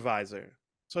great improviser.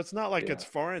 So it's not like it's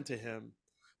foreign to him.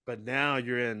 But now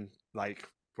you're in like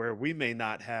where we may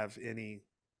not have any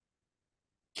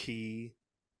key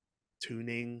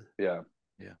tuning,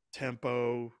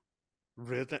 tempo,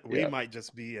 rhythm. We might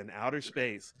just be in outer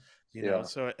space, you know.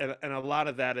 So and a lot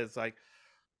of that is like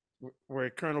where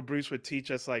Colonel Bruce would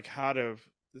teach us like how to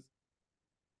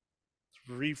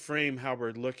reframe how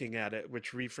we're looking at it,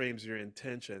 which reframes your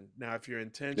intention. Now, if your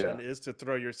intention is to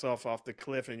throw yourself off the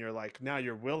cliff and you're like, now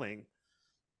you're willing.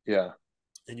 Yeah.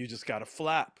 And you just got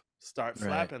to start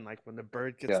flapping like when the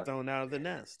bird gets thrown out of the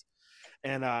nest.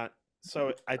 And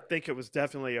so I think it was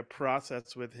definitely a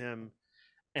process with him.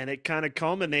 And it kind of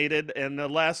culminated in the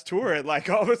last tour. Like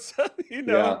all of a sudden, you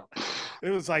know,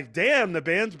 it was like, damn, the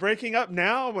band's breaking up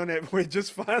now when we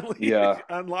just finally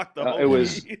unlocked the whole it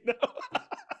was, you know?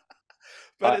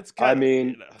 But it's kind of,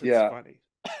 you know,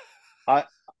 it's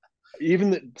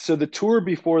funny. So the tour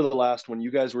before the last one,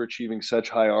 you guys were achieving such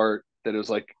high art that it was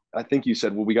like, I think you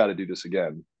said, well, we got to do this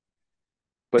again.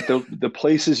 But the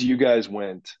places you guys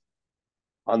went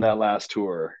on that last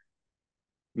tour,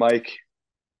 Mike,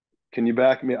 can you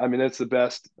back me? I mean, it's the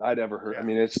best I'd ever heard. I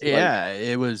mean, it's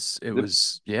it was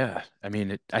I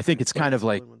mean, I think it's kind of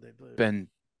like been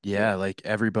like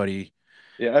everybody.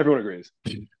 Yeah, everyone agrees.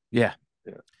 Yeah.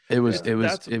 It was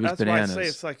that's bananas. Why I say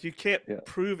it's like you can't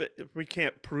prove it. We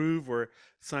can't prove or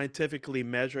scientifically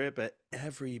measure it, but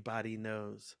everybody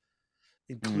knows,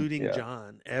 including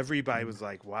John. Everybody was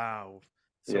like, "Wow,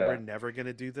 so we're never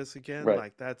gonna do this again." Right.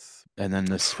 Like that's. And then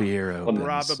the sphere opens.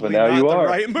 Probably now not you are. The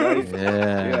right move.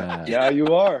 Now you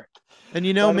are. And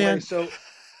you know, man. So,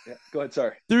 go ahead.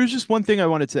 Sorry. There's just one thing I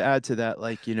wanted to add to that.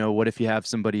 Like, you know, what if you have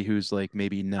somebody who's like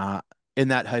maybe not in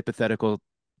that hypothetical?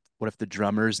 What if the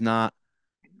drummer's not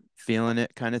feeling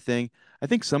it kind of thing? I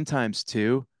think sometimes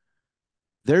too,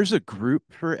 there's a group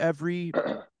for every,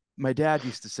 my dad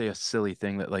used to say a silly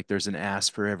thing that like there's an ass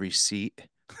for every seat,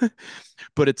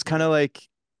 but it's kind of like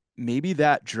maybe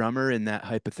that drummer in that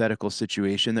hypothetical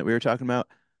situation that we were talking about,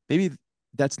 maybe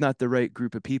that's not the right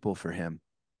group of people for him.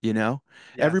 You know,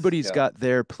 everybody's got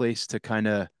their place to kind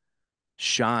of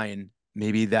shine.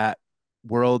 Maybe that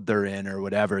world they're in or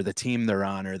whatever, the team they're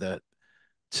on, or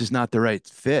it's just not the right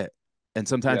fit. And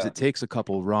sometimes it takes a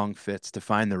couple wrong fits to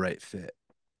find the right fit.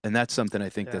 And that's something I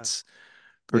think that's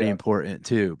pretty important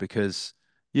too, because,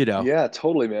 you know. Yeah,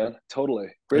 totally, man. Totally.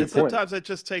 Great point. Sometimes it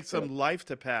just takes some life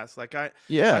to pass. Like I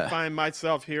find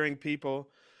myself hearing people,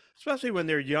 especially when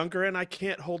they're younger, and I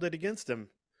can't hold it against them,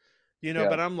 you know,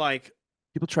 but I'm like,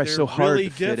 people try so hard really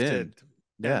to fit in.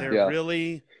 And they're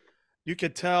really, you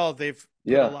could tell they've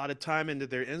put a lot of time into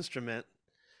their instrument,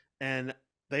 and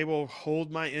they will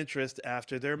hold my interest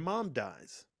after their mom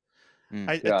dies.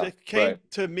 It came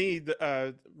to me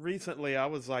recently. I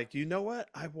was like, you know what?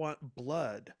 I want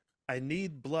blood. I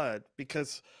need blood,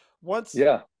 because once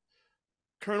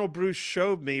Colonel Bruce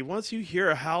showed me, once you hear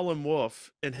a Howlin'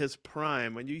 Wolf in his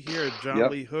prime, when you hear John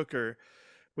Lee Hooker,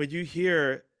 when you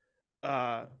hear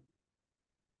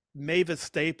Mavis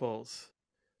Staples,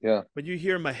 when you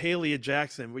hear Mahalia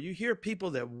Jackson, when you hear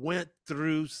people that went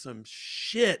through some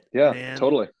shit, man.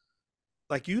 Totally.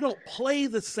 Like, you don't play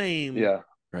the same. Yeah.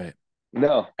 Right.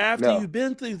 No. After you've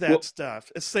been through that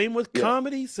stuff. It's same with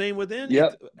comedy, same with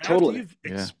anything. Totally. After you've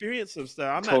experienced some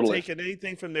stuff. I'm not taking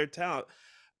anything from their talent.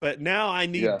 But now I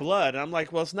need blood. I'm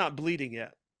like, well, it's not bleeding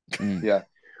yet. Yeah.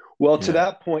 Well, to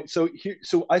that point, so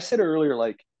I said earlier,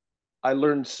 like, I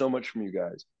learned so much from you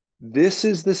guys. This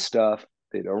is the stuff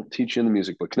they don't teach you in the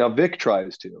music books. Now, Vic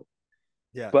tries to.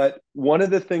 Yeah. But one of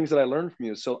the things that I learned from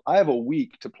you is, so I have a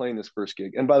week to play in this first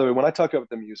gig. And by the way, when I talk about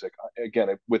the music, again,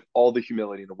 with all the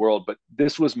humility in the world, but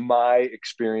this was my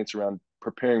experience around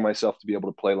preparing myself to be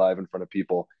able to play live in front of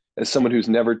people as someone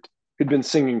who'd been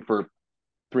singing for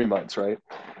 3 months, right?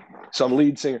 So I'm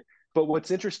lead singer. But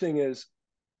what's interesting is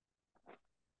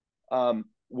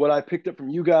what I picked up from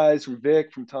you guys, from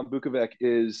Vic, from Tom Bukovac,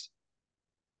 is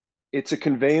it's a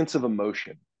conveyance of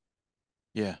emotion.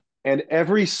 Yeah. And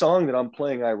every song that I'm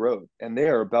playing, I wrote, and they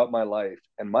are about my life,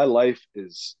 and my life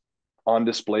is on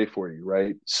display for you,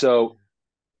 right? So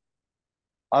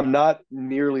I'm not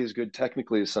nearly as good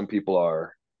technically as some people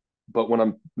are, but when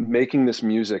I'm making this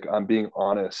music, I'm being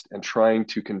honest and trying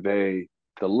to convey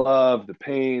the love, the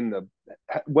pain,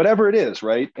 whatever it is,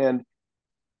 right? And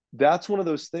that's one of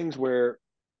those things where,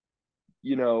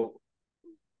 you know,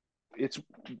 it's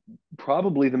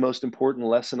probably the most important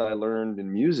lesson I learned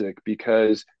in music,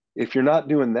 because if you're not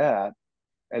doing that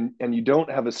and you don't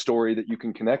have a story that you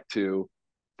can connect to,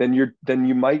 then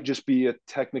you might just be a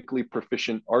technically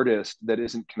proficient artist that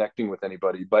isn't connecting with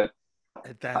anybody. But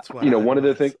that's what one of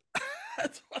the things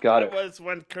That's what Got it it. was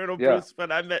when Colonel Bruce,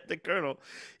 when I met the Colonel.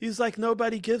 He's like,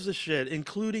 nobody gives a shit,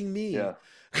 including me. Yeah.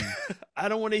 I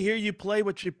don't want to hear you play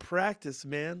what you practice,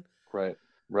 man. Right.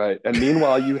 Right. And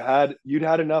meanwhile, you'd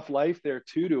had enough life there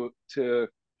too to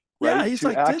yeah, right, he's to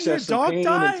like, didn't your access some dog pain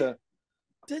die? and to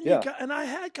Didn't you got, and I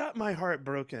had got my heart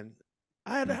broken.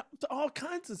 I had all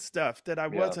kinds of stuff that I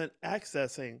wasn't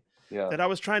accessing, that I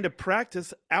was trying to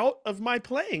practice out of my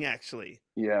playing, actually.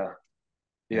 Yeah.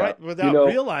 Right, without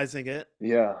realizing it.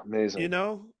 Yeah, amazing. You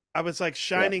know, I was like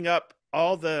shining up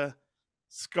all the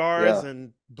scars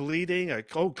and bleeding.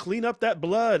 Like, oh, clean up that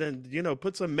blood and, you know,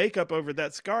 put some makeup over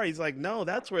that scar. He's like, no,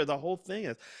 that's where the whole thing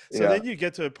is. So then you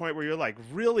get to a point where you're like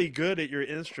really good at your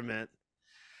instrument.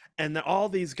 And all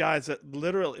these guys that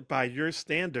literally, by your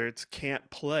standards, can't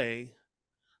play,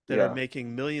 that are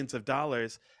making millions of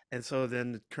dollars. And so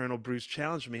then Colonel Bruce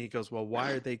challenged me. He goes, well,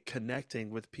 why are they connecting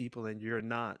with people and you're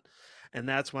not? And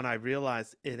that's when I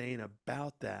realized it ain't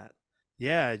about that.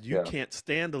 Yeah, you can't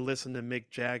stand to listen to Mick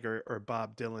Jagger or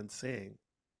Bob Dylan sing.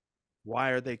 Why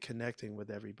are they connecting with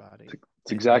everybody?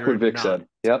 It's exactly what Vic said.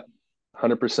 Yep.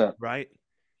 100%. Right?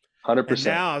 100%. And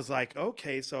now I was like,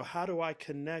 okay, so how do I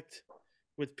connect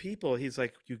with people? He's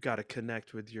like, you got to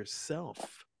connect with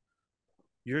yourself.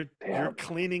 You're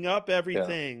cleaning up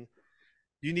everything.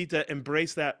 You need to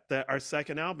embrace that our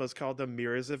second album is called The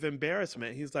Mirrors of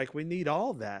Embarrassment. He's like, we need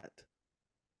all that.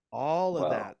 All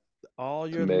of that. All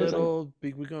your little,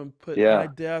 we're going to put high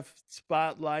def,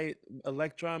 spotlight,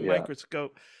 electron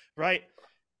microscope, right?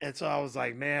 And so I was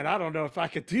like, man, I don't know if I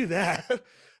could do that.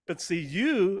 But see,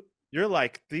 you're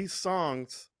like, these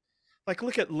songs, like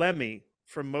look at Lemmy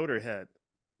from Motorhead.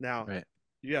 Now,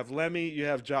 you have Lemmy, you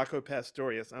have Jaco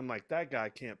Pastorius. I'm like, that guy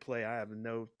can't play. I have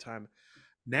no time.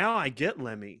 Now I get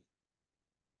Lemmy.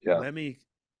 Yeah. Lemmy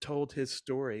told his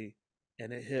story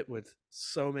and it hit with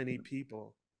so many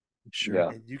people. Sure. Yeah.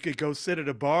 And you could go sit at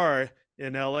a bar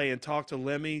in LA and talk to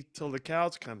Lemmy till the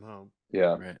cows come home.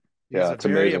 Yeah. Right. He's it's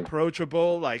very amazing.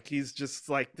 Approachable. Like he's just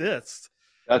like this.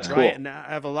 That's right? Cool. And I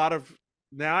have a lot of,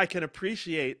 now I can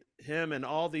appreciate him and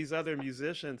all these other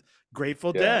musicians.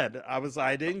 Grateful Dead.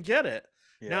 I didn't get it.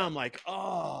 Yeah. Now I'm like,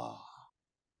 oh,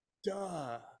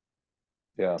 duh.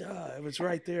 Yeah. Duh. It was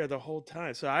right there the whole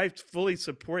time. So I fully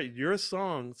support your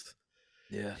songs.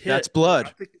 Yeah. That's blood.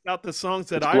 I think about the songs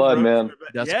that I wrote. Man.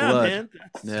 That's blood. Man.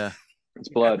 Yeah. It's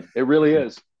blood. It really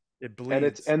is. It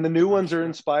bleeds. And the new ones are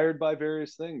inspired by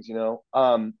various things, you know.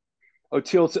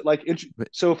 Oteil, like,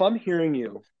 so if I'm hearing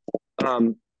you,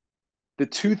 the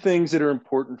two things that are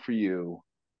important for you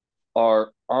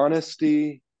are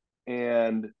honesty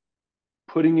and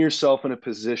putting yourself in a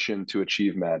position to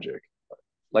achieve magic.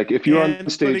 Like if you're on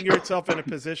stage, putting yourself in a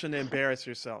position to embarrass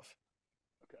yourself.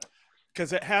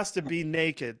 Because it has to be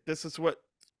naked. This is what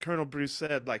Colonel Bruce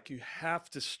said. Like, you have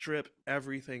to strip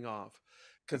everything off.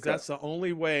 Because that's the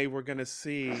only way we're going to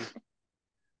see.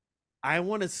 I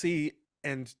want to see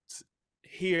and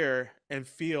hear and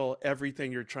feel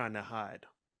everything you're trying to hide.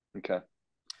 Okay.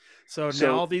 So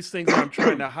now all these things I'm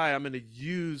trying to hide, I'm going to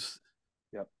use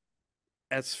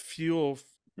as fuel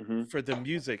for the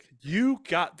music. You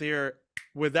got there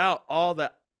without all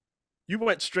that. You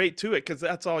went straight to it because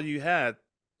that's all you had.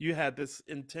 You had this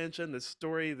intention, this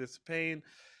story, this pain,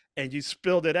 and you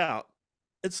spilled it out.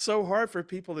 It's so hard for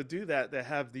people to do that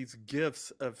have these gifts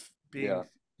of being,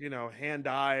 you know,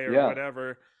 hand-eye or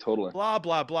whatever. Totally. Blah,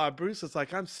 blah, blah. Bruce is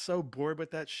like, I'm so bored with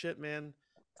that shit, man.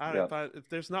 If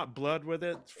there's not blood with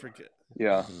it, forget.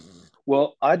 Yeah.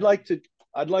 Well, I'd like to,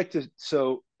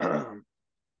 so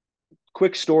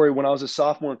quick story. When I was a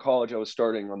sophomore in college, I was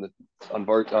starting on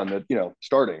the, you know,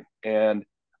 starting, and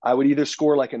I would either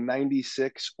score like a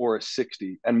 96 or a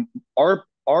 60. And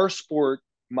our sport,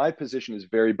 my position is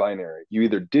very binary. You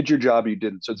either did your job or you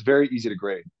didn't. So it's very easy to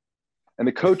grade. And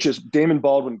the coaches, Damon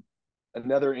Baldwin,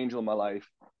 another angel in my life,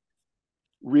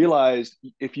 realized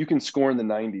if you can score in the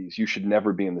 90s, you should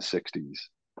never be in the 60s.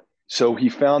 So he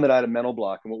found that I had a mental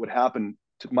block. And what would happen,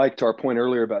 to our point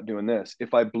earlier about doing this,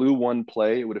 if I blew one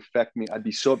play, it would affect me. I'd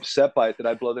be so upset by it that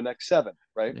I'd blow the next 7,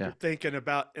 right? Yeah. You're thinking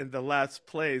about in the last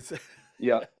plays.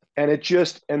 Yeah.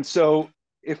 And so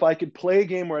if I could play a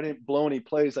game where I didn't blow any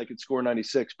plays, I could score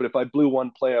 96. But if I blew one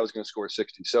play, I was going to score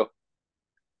 60. So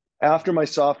after my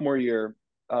sophomore year,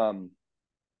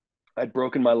 I'd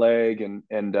broken my leg and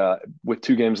with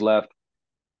 2 games left.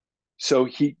 So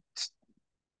he,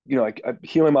 you know, I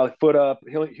healing my foot up,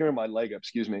 healing my leg up,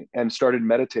 excuse me, and started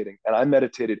meditating. And I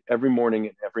meditated every morning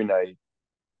and every night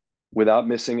without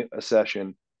missing a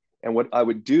session. And what I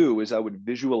would do is I would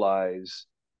visualize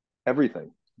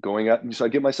everything going up. So I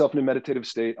get myself in a meditative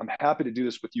state. I'm happy to do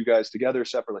this with you guys together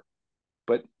separately,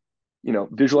 but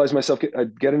visualize myself.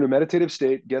 I'd get into a meditative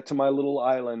state, get to my little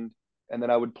island, and then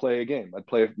I would play a game. I'd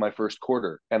play my first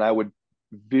quarter, and I would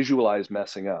visualize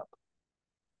messing up.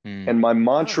 And my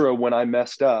mantra when I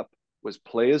messed up was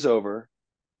play is over,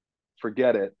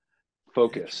 forget it,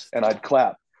 focus. And I'd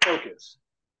clap, focus.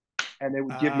 And it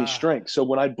would give me strength. So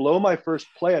when I'd blow my first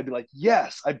play, I'd be like,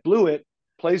 yes, I blew it.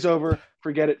 Play's over,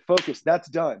 forget it, focus. That's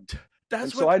done.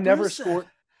 So I never scored.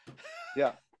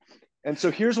 Yeah. And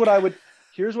so here's what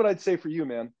I'd say for you,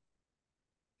 man.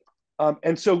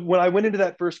 And so when I went into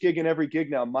that first gig and every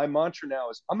gig now, my mantra now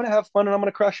is I'm going to have fun and I'm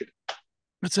going to crush it.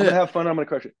 That's I'm going to have fun and I'm going to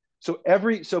crush it.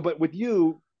 But with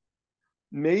you,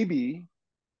 maybe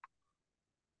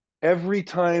every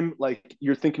time like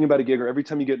you're thinking about a gig or every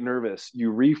time you get nervous,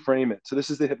 you reframe it. So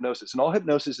this is the hypnosis. And all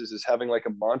hypnosis is having like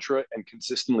a mantra and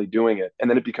consistently doing it. And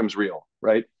then it becomes real,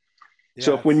 right? Yes.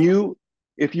 So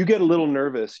if you get a little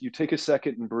nervous, you take a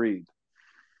second and breathe.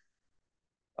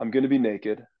 I'm going to be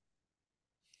naked,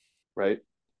 right?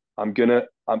 I'm going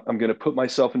to put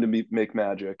myself into make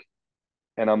magic,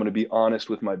 and I'm going to be honest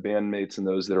with my bandmates and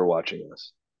those that are watching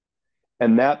us.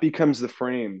 And that becomes the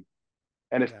frame.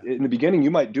 And if in the beginning,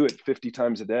 you might do it 50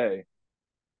 times a day,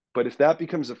 but if that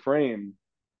becomes a frame,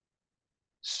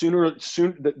 soon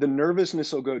the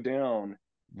nervousness will go down,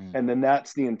 and then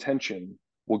that's the intention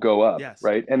will go up,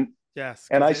 right? And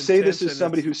and I say this as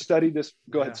somebody who studied this.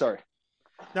 Go ahead, sorry.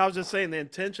 No, I was just saying the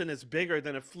intention is bigger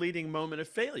than a fleeting moment of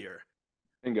failure.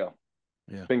 Bingo.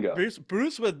 Yeah. Bingo.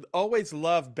 Bruce would always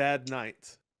love bad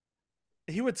nights.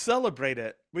 He would celebrate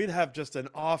it. We'd have just an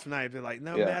off night. Be like,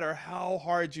 no matter how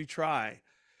hard you try,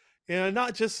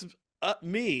 not just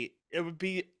me. It would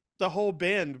be the whole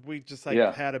band. We just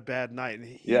had a bad night, and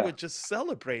he would just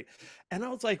celebrate. And I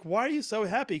was like, why are you so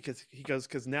happy? Because he goes,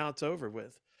 because now it's over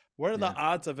with. What are the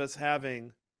odds of us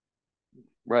having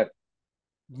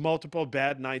multiple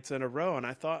bad nights in a row? And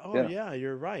I thought,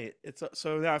 you're right. It's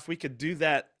so now if we could do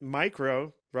that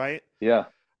micro, right? Yeah.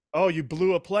 Oh, you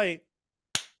blew a plate.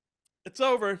 It's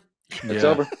over. It's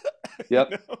over.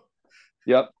 Yep.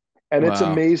 Yep. And it's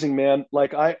amazing, man.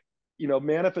 Like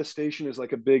manifestation is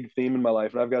like a big theme in my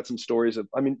life. And I've got some stories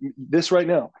this right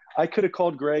now, I could have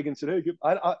called Greg and said, hey,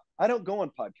 I don't go on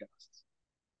podcasts.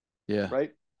 Yeah. Right.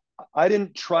 I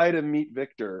didn't try to meet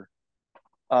Victor.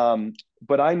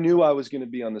 But I knew I was going to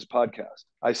be on this podcast.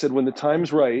 I said, when the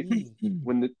time's right,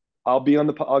 I'll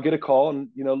get a call, and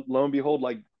lo and behold,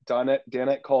 like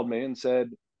Danette called me and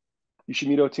said, you should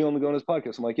meet Oteil and go on his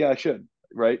podcast. I'm like, yeah, I should.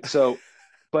 Right. So,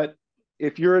 but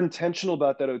if you're intentional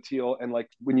about that, Oteil, and like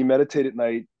when you meditate at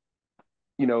night,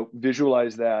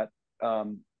 visualize that,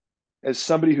 as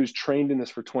somebody who's trained in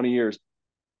this for 20 years,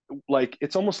 like,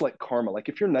 it's almost like karma. Like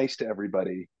if you're nice to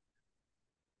everybody,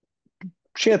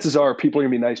 chances are people are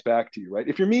gonna be nice back to you, right?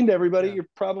 If you're mean to everybody, you're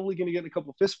probably gonna get in a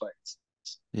couple of fistfights.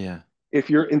 Yeah. If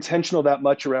you're intentional that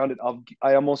much around it,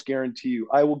 I will guarantee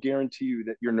you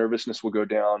that your nervousness will go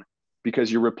down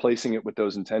because you're replacing it with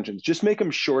those intentions. Just make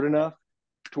them short enough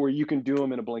to where you can do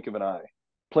them in a blink of an eye.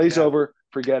 Play's over,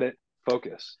 forget it,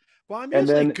 focus. Well, I'm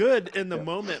usually good in the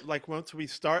moment. Like once we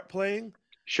start playing,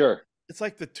 sure. It's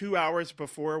like the 2 hours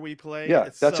before we play. Yeah,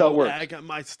 that's how it works.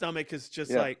 My stomach is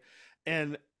just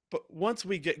but once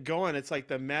we get going, it's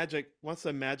like once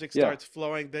the magic starts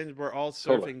flowing, then we're all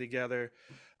surfing together.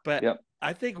 But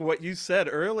I think what you said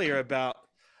earlier about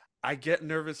I get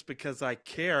nervous because I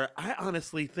care, I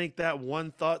honestly think that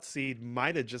one thought seed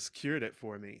might have just cured it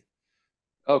for me.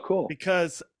 Oh, cool.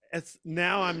 Because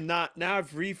now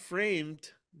I've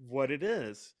reframed what it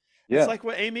is. It's like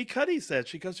what Amy Cuddy said.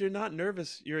 She goes, you're not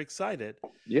nervous, you're excited.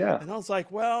 Yeah. And I was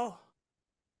like, well,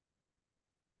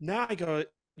 now I go,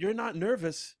 you're not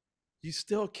nervous, you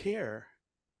still care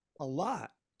a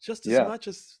lot, just as much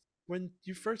as when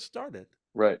you first started.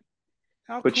 Right.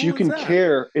 But cool you can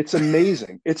care. It's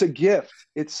amazing. It's a gift.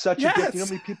 It's such a gift. You know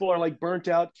how many people are like burnt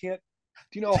out? Do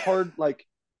you know how hard like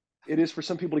it is for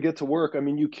some people to get to work? I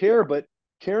mean, you care, but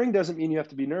caring doesn't mean you have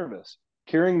to be nervous.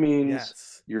 Caring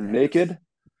means you're naked,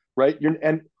 right?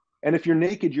 And if you're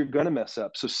naked, you're gonna mess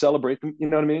up. So celebrate them. You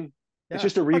know what I mean? Yeah. It's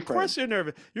just a reframe. Of course you're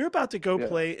nervous. You're about to go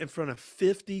play in front of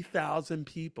 50,000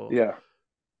 people. Yeah.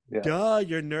 Duh,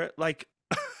 you're like,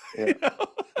 you know?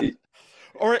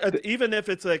 Or even if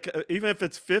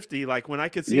it's 50, like when I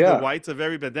could see the whites of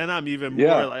everybody, then I'm even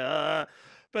more like,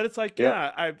 but it's like,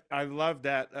 I love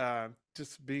that.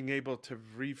 Just being able to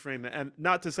reframe it, and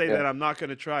not to say that I'm not going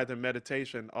to try the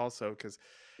meditation also, because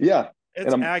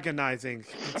it's agonizing.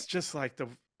 It's just like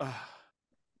but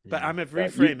I'm at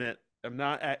reframe it.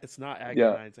 It's not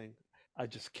agonizing. I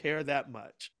just care that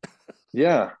much.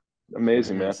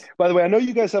 Amazing, man. By the way, I know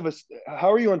you guys have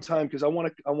how are you on time? Because I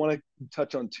want to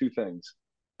touch on two things.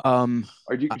 Do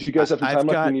you guys have some time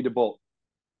left? We need to bolt.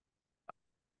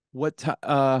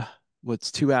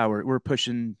 What's 2 hours? We're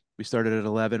pushing. We started at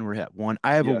 11. We're at 1.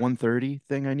 I have a 1:30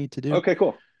 thing I need to do. Okay,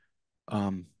 cool.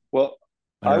 Well,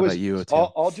 I don't know about you.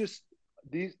 I'll just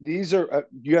these are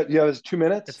you have 2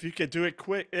 minutes. If you could do it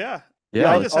quick, yeah.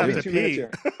 Yeah, I just have to pee. Yeah.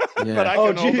 But I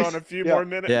can hold on a few more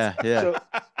minutes. Yeah.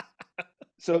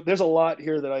 So there's a lot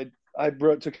here that I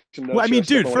took some notes. Well, I mean,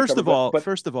 dude, first of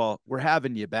all, we're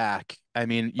having you back. I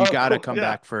mean, you got to come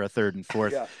back for a third and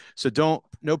fourth. Yeah. So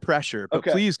no pressure, but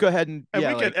please go ahead and we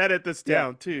can edit this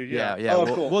down too. Yeah. Oh,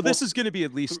 cool. Well, this is going to be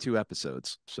at least 2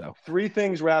 episodes. So 3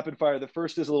 things rapid fire. The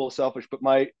first is a little selfish, but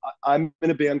I'm in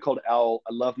a band called Owl. I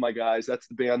love my guys. That's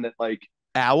the band that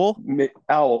Owl,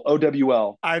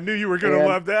 OWL. I knew you were going to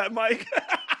love that, Mike.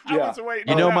 I was waiting.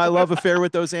 You know my love affair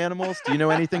with those animals? Do you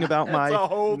know anything about my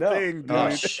whole thing, dude? Oh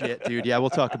shit, dude. Yeah, we'll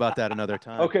talk about that another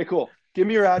time. Okay, cool. Give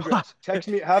me your address. Text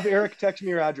me. Have Eric text me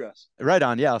your address. Right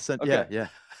on. Yeah, I'll send. Okay. Yeah.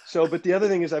 So, but the other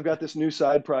thing is I've got this new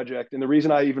side project, and the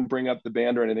reason I even bring up the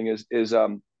band or anything is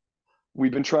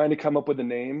we've been trying to come up with a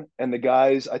name, and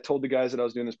I told the guys that I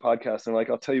was doing this podcast, and they're like,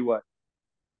 I'll tell you what,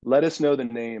 let us know the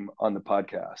name on the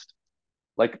podcast.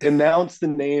 Like, announce the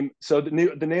name. So the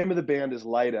name of the band is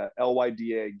Lyda,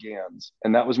 Lyda Gans,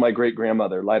 and that was my great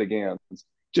grandmother, Lyda Gans.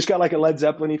 Just got like a Led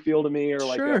Zeppelin-y feel to me, or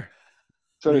like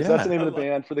so that's the name of the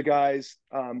band for the guys.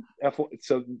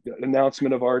 So the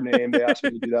announcement of our name, they asked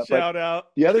me to do that. Shout out.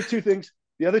 The other two things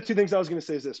I was going to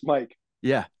say is this, Mike.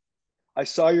 Yeah. I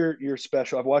saw your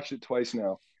special. I've watched it twice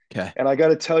now. Okay. And I got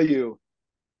to tell you,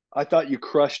 I thought you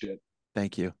crushed it.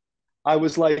 Thank you. I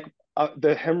was like,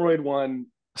 the hemorrhoid one,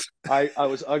 I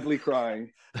was ugly crying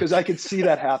because I could see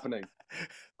that happening.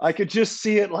 I could just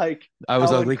see it. Like, I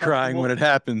was ugly crying when it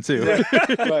happened too.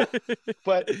 Yeah.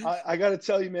 but I got to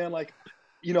tell you, man, like,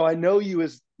 I know you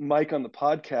as Mike on the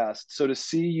podcast. So to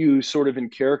see you sort of in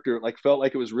character, like, felt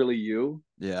like it was really you.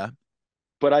 Yeah.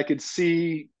 But I could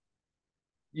see,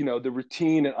 the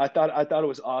routine, and I thought it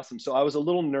was awesome. So I was a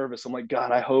little nervous. I'm like,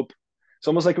 God, I hope. It's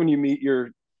almost like when you meet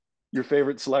your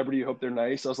favorite celebrity, you hope they're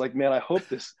nice. I was like, man, I hope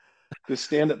this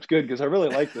stand-up's good because I really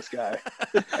like this guy.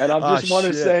 And I just want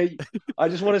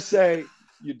to say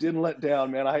you didn't let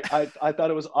down, man. I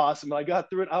thought it was awesome. I got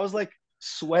through it. I was like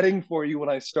sweating for you when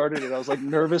I started it. I was like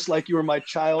nervous, like you were my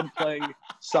child playing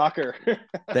soccer.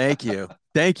 Thank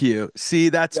you. See,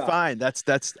 that's fine. That's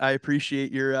I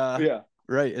appreciate your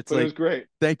right. It was great.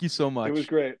 Thank you so much. It was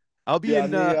great. I'll be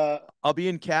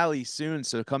in Cali soon,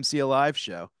 so come see a live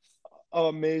show. Oh,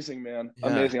 amazing, man. Yeah.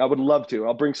 Amazing. I would love to.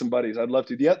 I'll bring some buddies. I'd love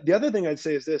to. The other thing I'd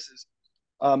say is this is,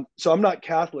 so I'm not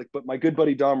Catholic, but my good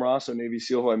buddy, Dom Rosso, Navy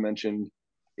SEAL, who I mentioned,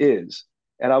 is.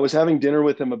 And I was having dinner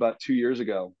with him about 2 years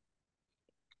ago.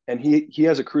 And he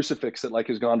has a crucifix that like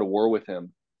has gone to war with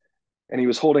him. And he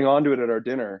was holding on to it at our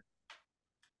dinner.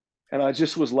 And I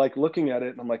just was like looking at it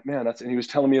and I'm like, man, and he was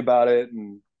telling me about it.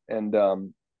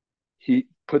 And he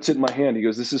puts it in my hand. He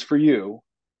goes, this is for you.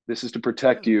 This is to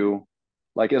protect you.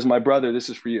 Like, as my brother, this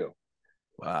is for you.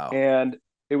 Wow. And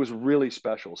it was really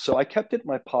special. So I kept it in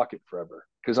my pocket forever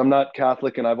because I'm not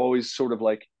Catholic and I've always sort of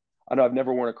like, I know I've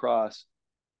never worn a cross.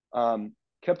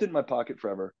 Kept it in my pocket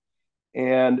forever.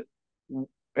 And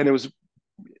it was,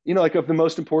 like of the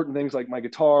most important things, like my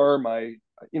guitar,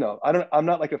 I'm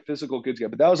not like a physical goods guy,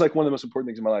 but that was like one of the most important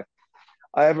things in my life.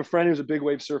 I have a friend who's a big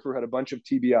wave surfer, had a bunch of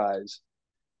TBIs,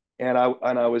 and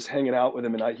I was hanging out with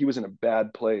him and he was in a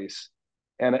bad place.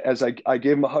 And as I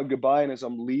gave him a hug goodbye, and as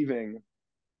I'm leaving,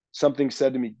 something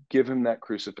said to me, give him that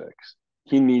crucifix.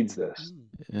 He needs this.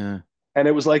 Yeah. And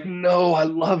it was like, no, I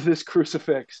love this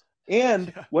crucifix.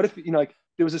 And what if, like,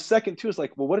 there was a second too. It's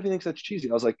like, well, what if he thinks that's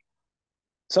cheesy? I was like,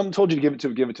 something told you to give it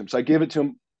to him. So I gave it to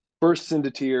him, bursts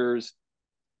into tears.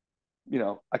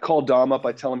 I call Dom up.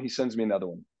 I tell him, he sends me another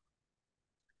one.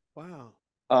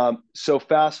 Wow. So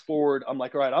fast forward, I'm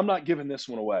like, all right, I'm not giving this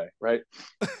one away. Right.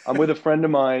 I'm with a friend of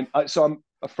mine.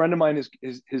 A friend of mine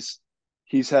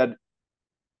he's had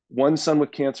one son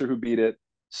with cancer who beat it,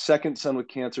 second son with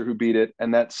cancer who beat it,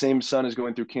 and that same son is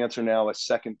going through cancer now a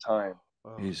second time.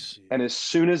 Oh, and as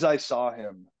soon as I saw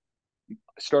him, I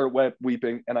started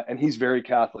weeping, and he's very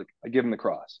Catholic. I give him the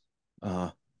cross. Uh-huh.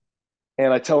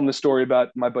 And I tell him the story about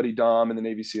my buddy Dom and the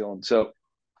Navy SEAL. And so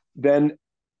then,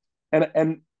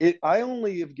 I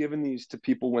only have given these to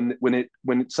people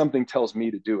when something tells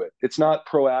me to do it. It's not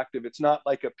proactive. It's not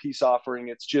like a peace offering.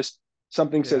 It's just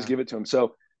something says give it to him.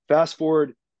 So fast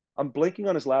forward, I'm blanking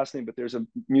on his last name, but there's a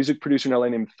music producer in LA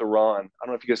named Theron. I don't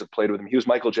know if you guys have played with him. He was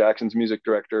Michael Jackson's music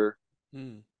director.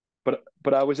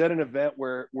 But I was at an event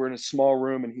where we're in a small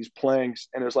room and he's playing,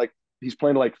 and he's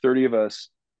playing to like 30 of us.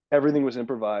 Everything was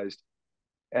improvised.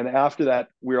 And after that,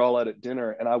 we were all out at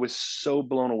dinner, and I was so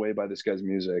blown away by this guy's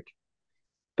music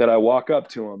that I walk up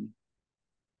to him.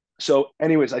 So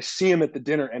anyways, I see him at the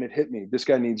dinner, and it hit me. This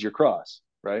guy needs your cross,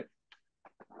 right?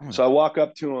 So I walk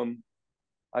up to him.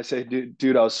 I say,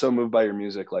 dude, I was so moved by your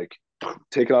music. Like,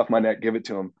 take it off my neck, give it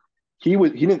to him. He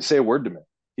didn't say a word to me.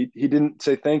 He didn't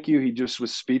say thank you. He just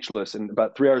was speechless. And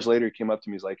about 3 hours later, he came up to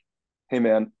me. He's like, hey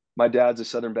man, my dad's a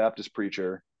Southern Baptist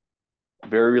preacher,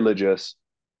 very religious.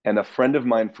 And a friend of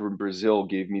mine from Brazil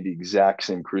gave me the exact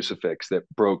same crucifix that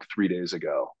broke 3 days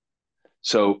ago.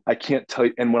 So I can't tell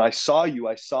you. And when I saw you,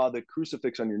 I saw the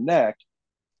crucifix on your neck,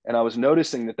 and I was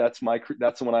noticing that that's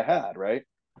the one I had, right?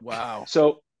 Wow.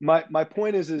 So my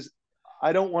point is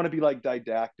I don't want to be like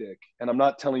didactic, and I'm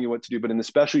not telling you what to do, but in the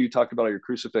special you talked about all your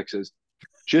crucifixes,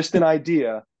 just an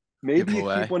idea. Maybe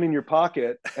you keep one in your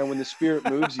pocket, and when the Spirit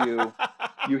moves you,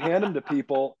 you hand them to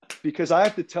people, because I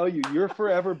have to tell you, you're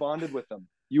forever bonded with them.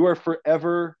 You are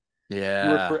forever. Yeah.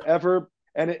 You are forever.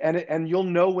 And you'll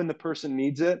know when the person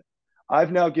needs it.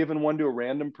 I've now given one to a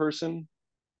random person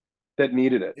that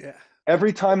needed it. Yeah.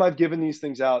 Every time I've given these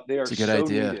things out, they are so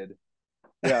needed.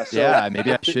 Yeah. So yeah,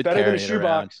 maybe I should better carry than a it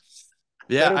shoebox.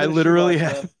 Yeah, I literally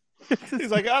have. He's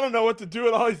like, I don't know what to do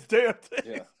with all these damn things.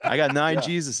 Yeah. I got 9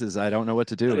 Jesuses. I don't know what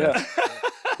to do with.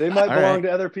 They might belong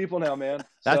to other people now, man.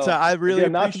 That's I really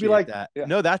again, appreciate not to be like, that.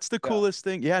 No, that's the coolest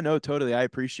thing. Yeah, no, totally. I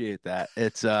appreciate that.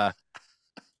 It's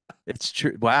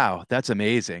true. Wow, that's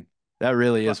amazing. That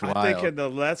really is wild. I think the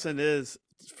lesson is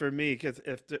for me, because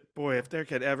if there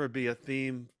could ever be a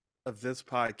theme of this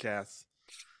podcast,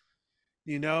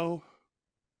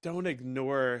 don't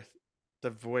ignore the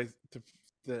voice,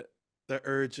 the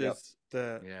urges,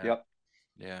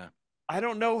 Yeah. I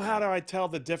don't know how do I tell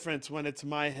the difference when it's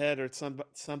my head or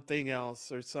something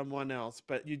else or someone else,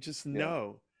 but you just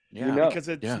know. Yeah. Because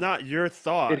it's not your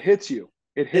thought. It hits you.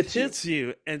 It hits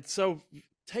you. And so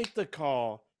take the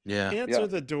call. Yeah. Answer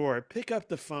the door. Pick up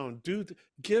the phone.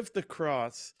 Give the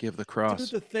cross. Give the cross.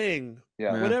 Do the thing.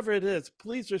 Yeah. Whatever it is,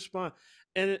 please respond.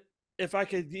 And if I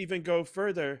could even go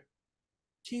further,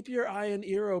 keep your eye and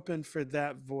ear open for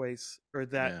that voice or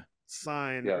that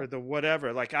sign or the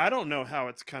whatever. Like, I don't know how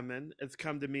it's coming. It's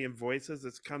come to me in voices.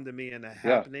 It's come to me in a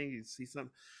happening. You see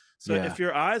something. So if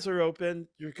your eyes are open,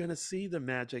 you're going to see the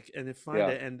magic and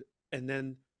find it. And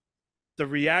then the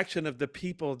reaction of the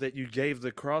people that you gave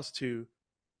the cross to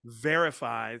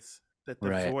verifies that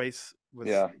the voice was,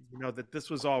 that this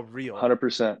was all real.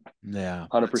 100%. Yeah.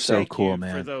 100%. So cool,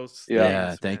 man. For those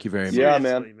thank you very much. Yeah,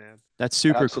 man. That's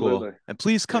super cool. And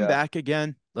please come back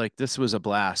again. Like, this was a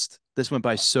blast. This went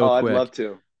by so quick. I'd love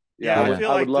to. I feel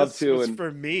like this was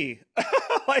for me.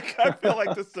 Like, I feel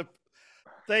like this is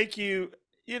thank you,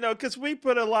 because we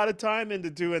put a lot of time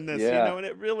into doing this, and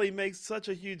it really makes such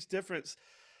a huge difference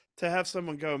to have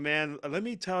someone go, man, let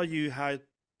me tell you how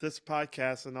this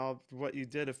podcast and all what you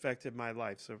did affected my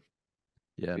life. So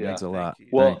it means a lot.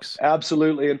 Well,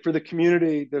 absolutely. And for the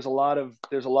community, there's a lot of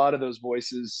those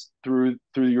voices through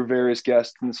your various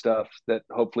guests and stuff that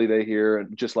hopefully they hear,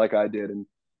 and just like I did. And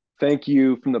thank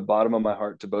you from the bottom of my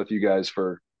heart to both you guys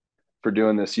for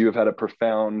doing this. You have had a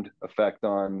profound effect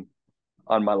on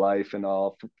my life, and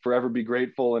I'll forever be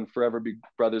grateful and forever be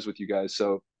brothers with you guys.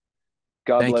 So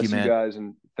God bless you guys,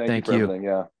 and thank you for everything.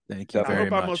 Yeah. Thank you very much. I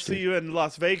hope I'm going to see you in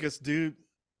Las Vegas, dude.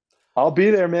 I'll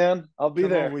be there, man. I'll be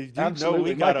there.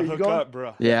 Absolutely. We got to hook up,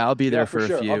 bro. Yeah, I'll be there for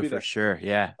a few, for sure.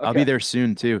 Yeah, okay. I'll be there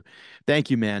soon, too. Thank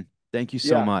you, man. Thank you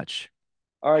so much.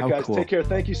 All right, guys. Take care.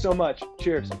 Thank you so much.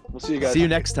 Cheers. We'll see you guys. See you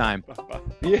next time. Bye-bye.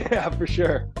 Yeah, for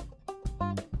sure.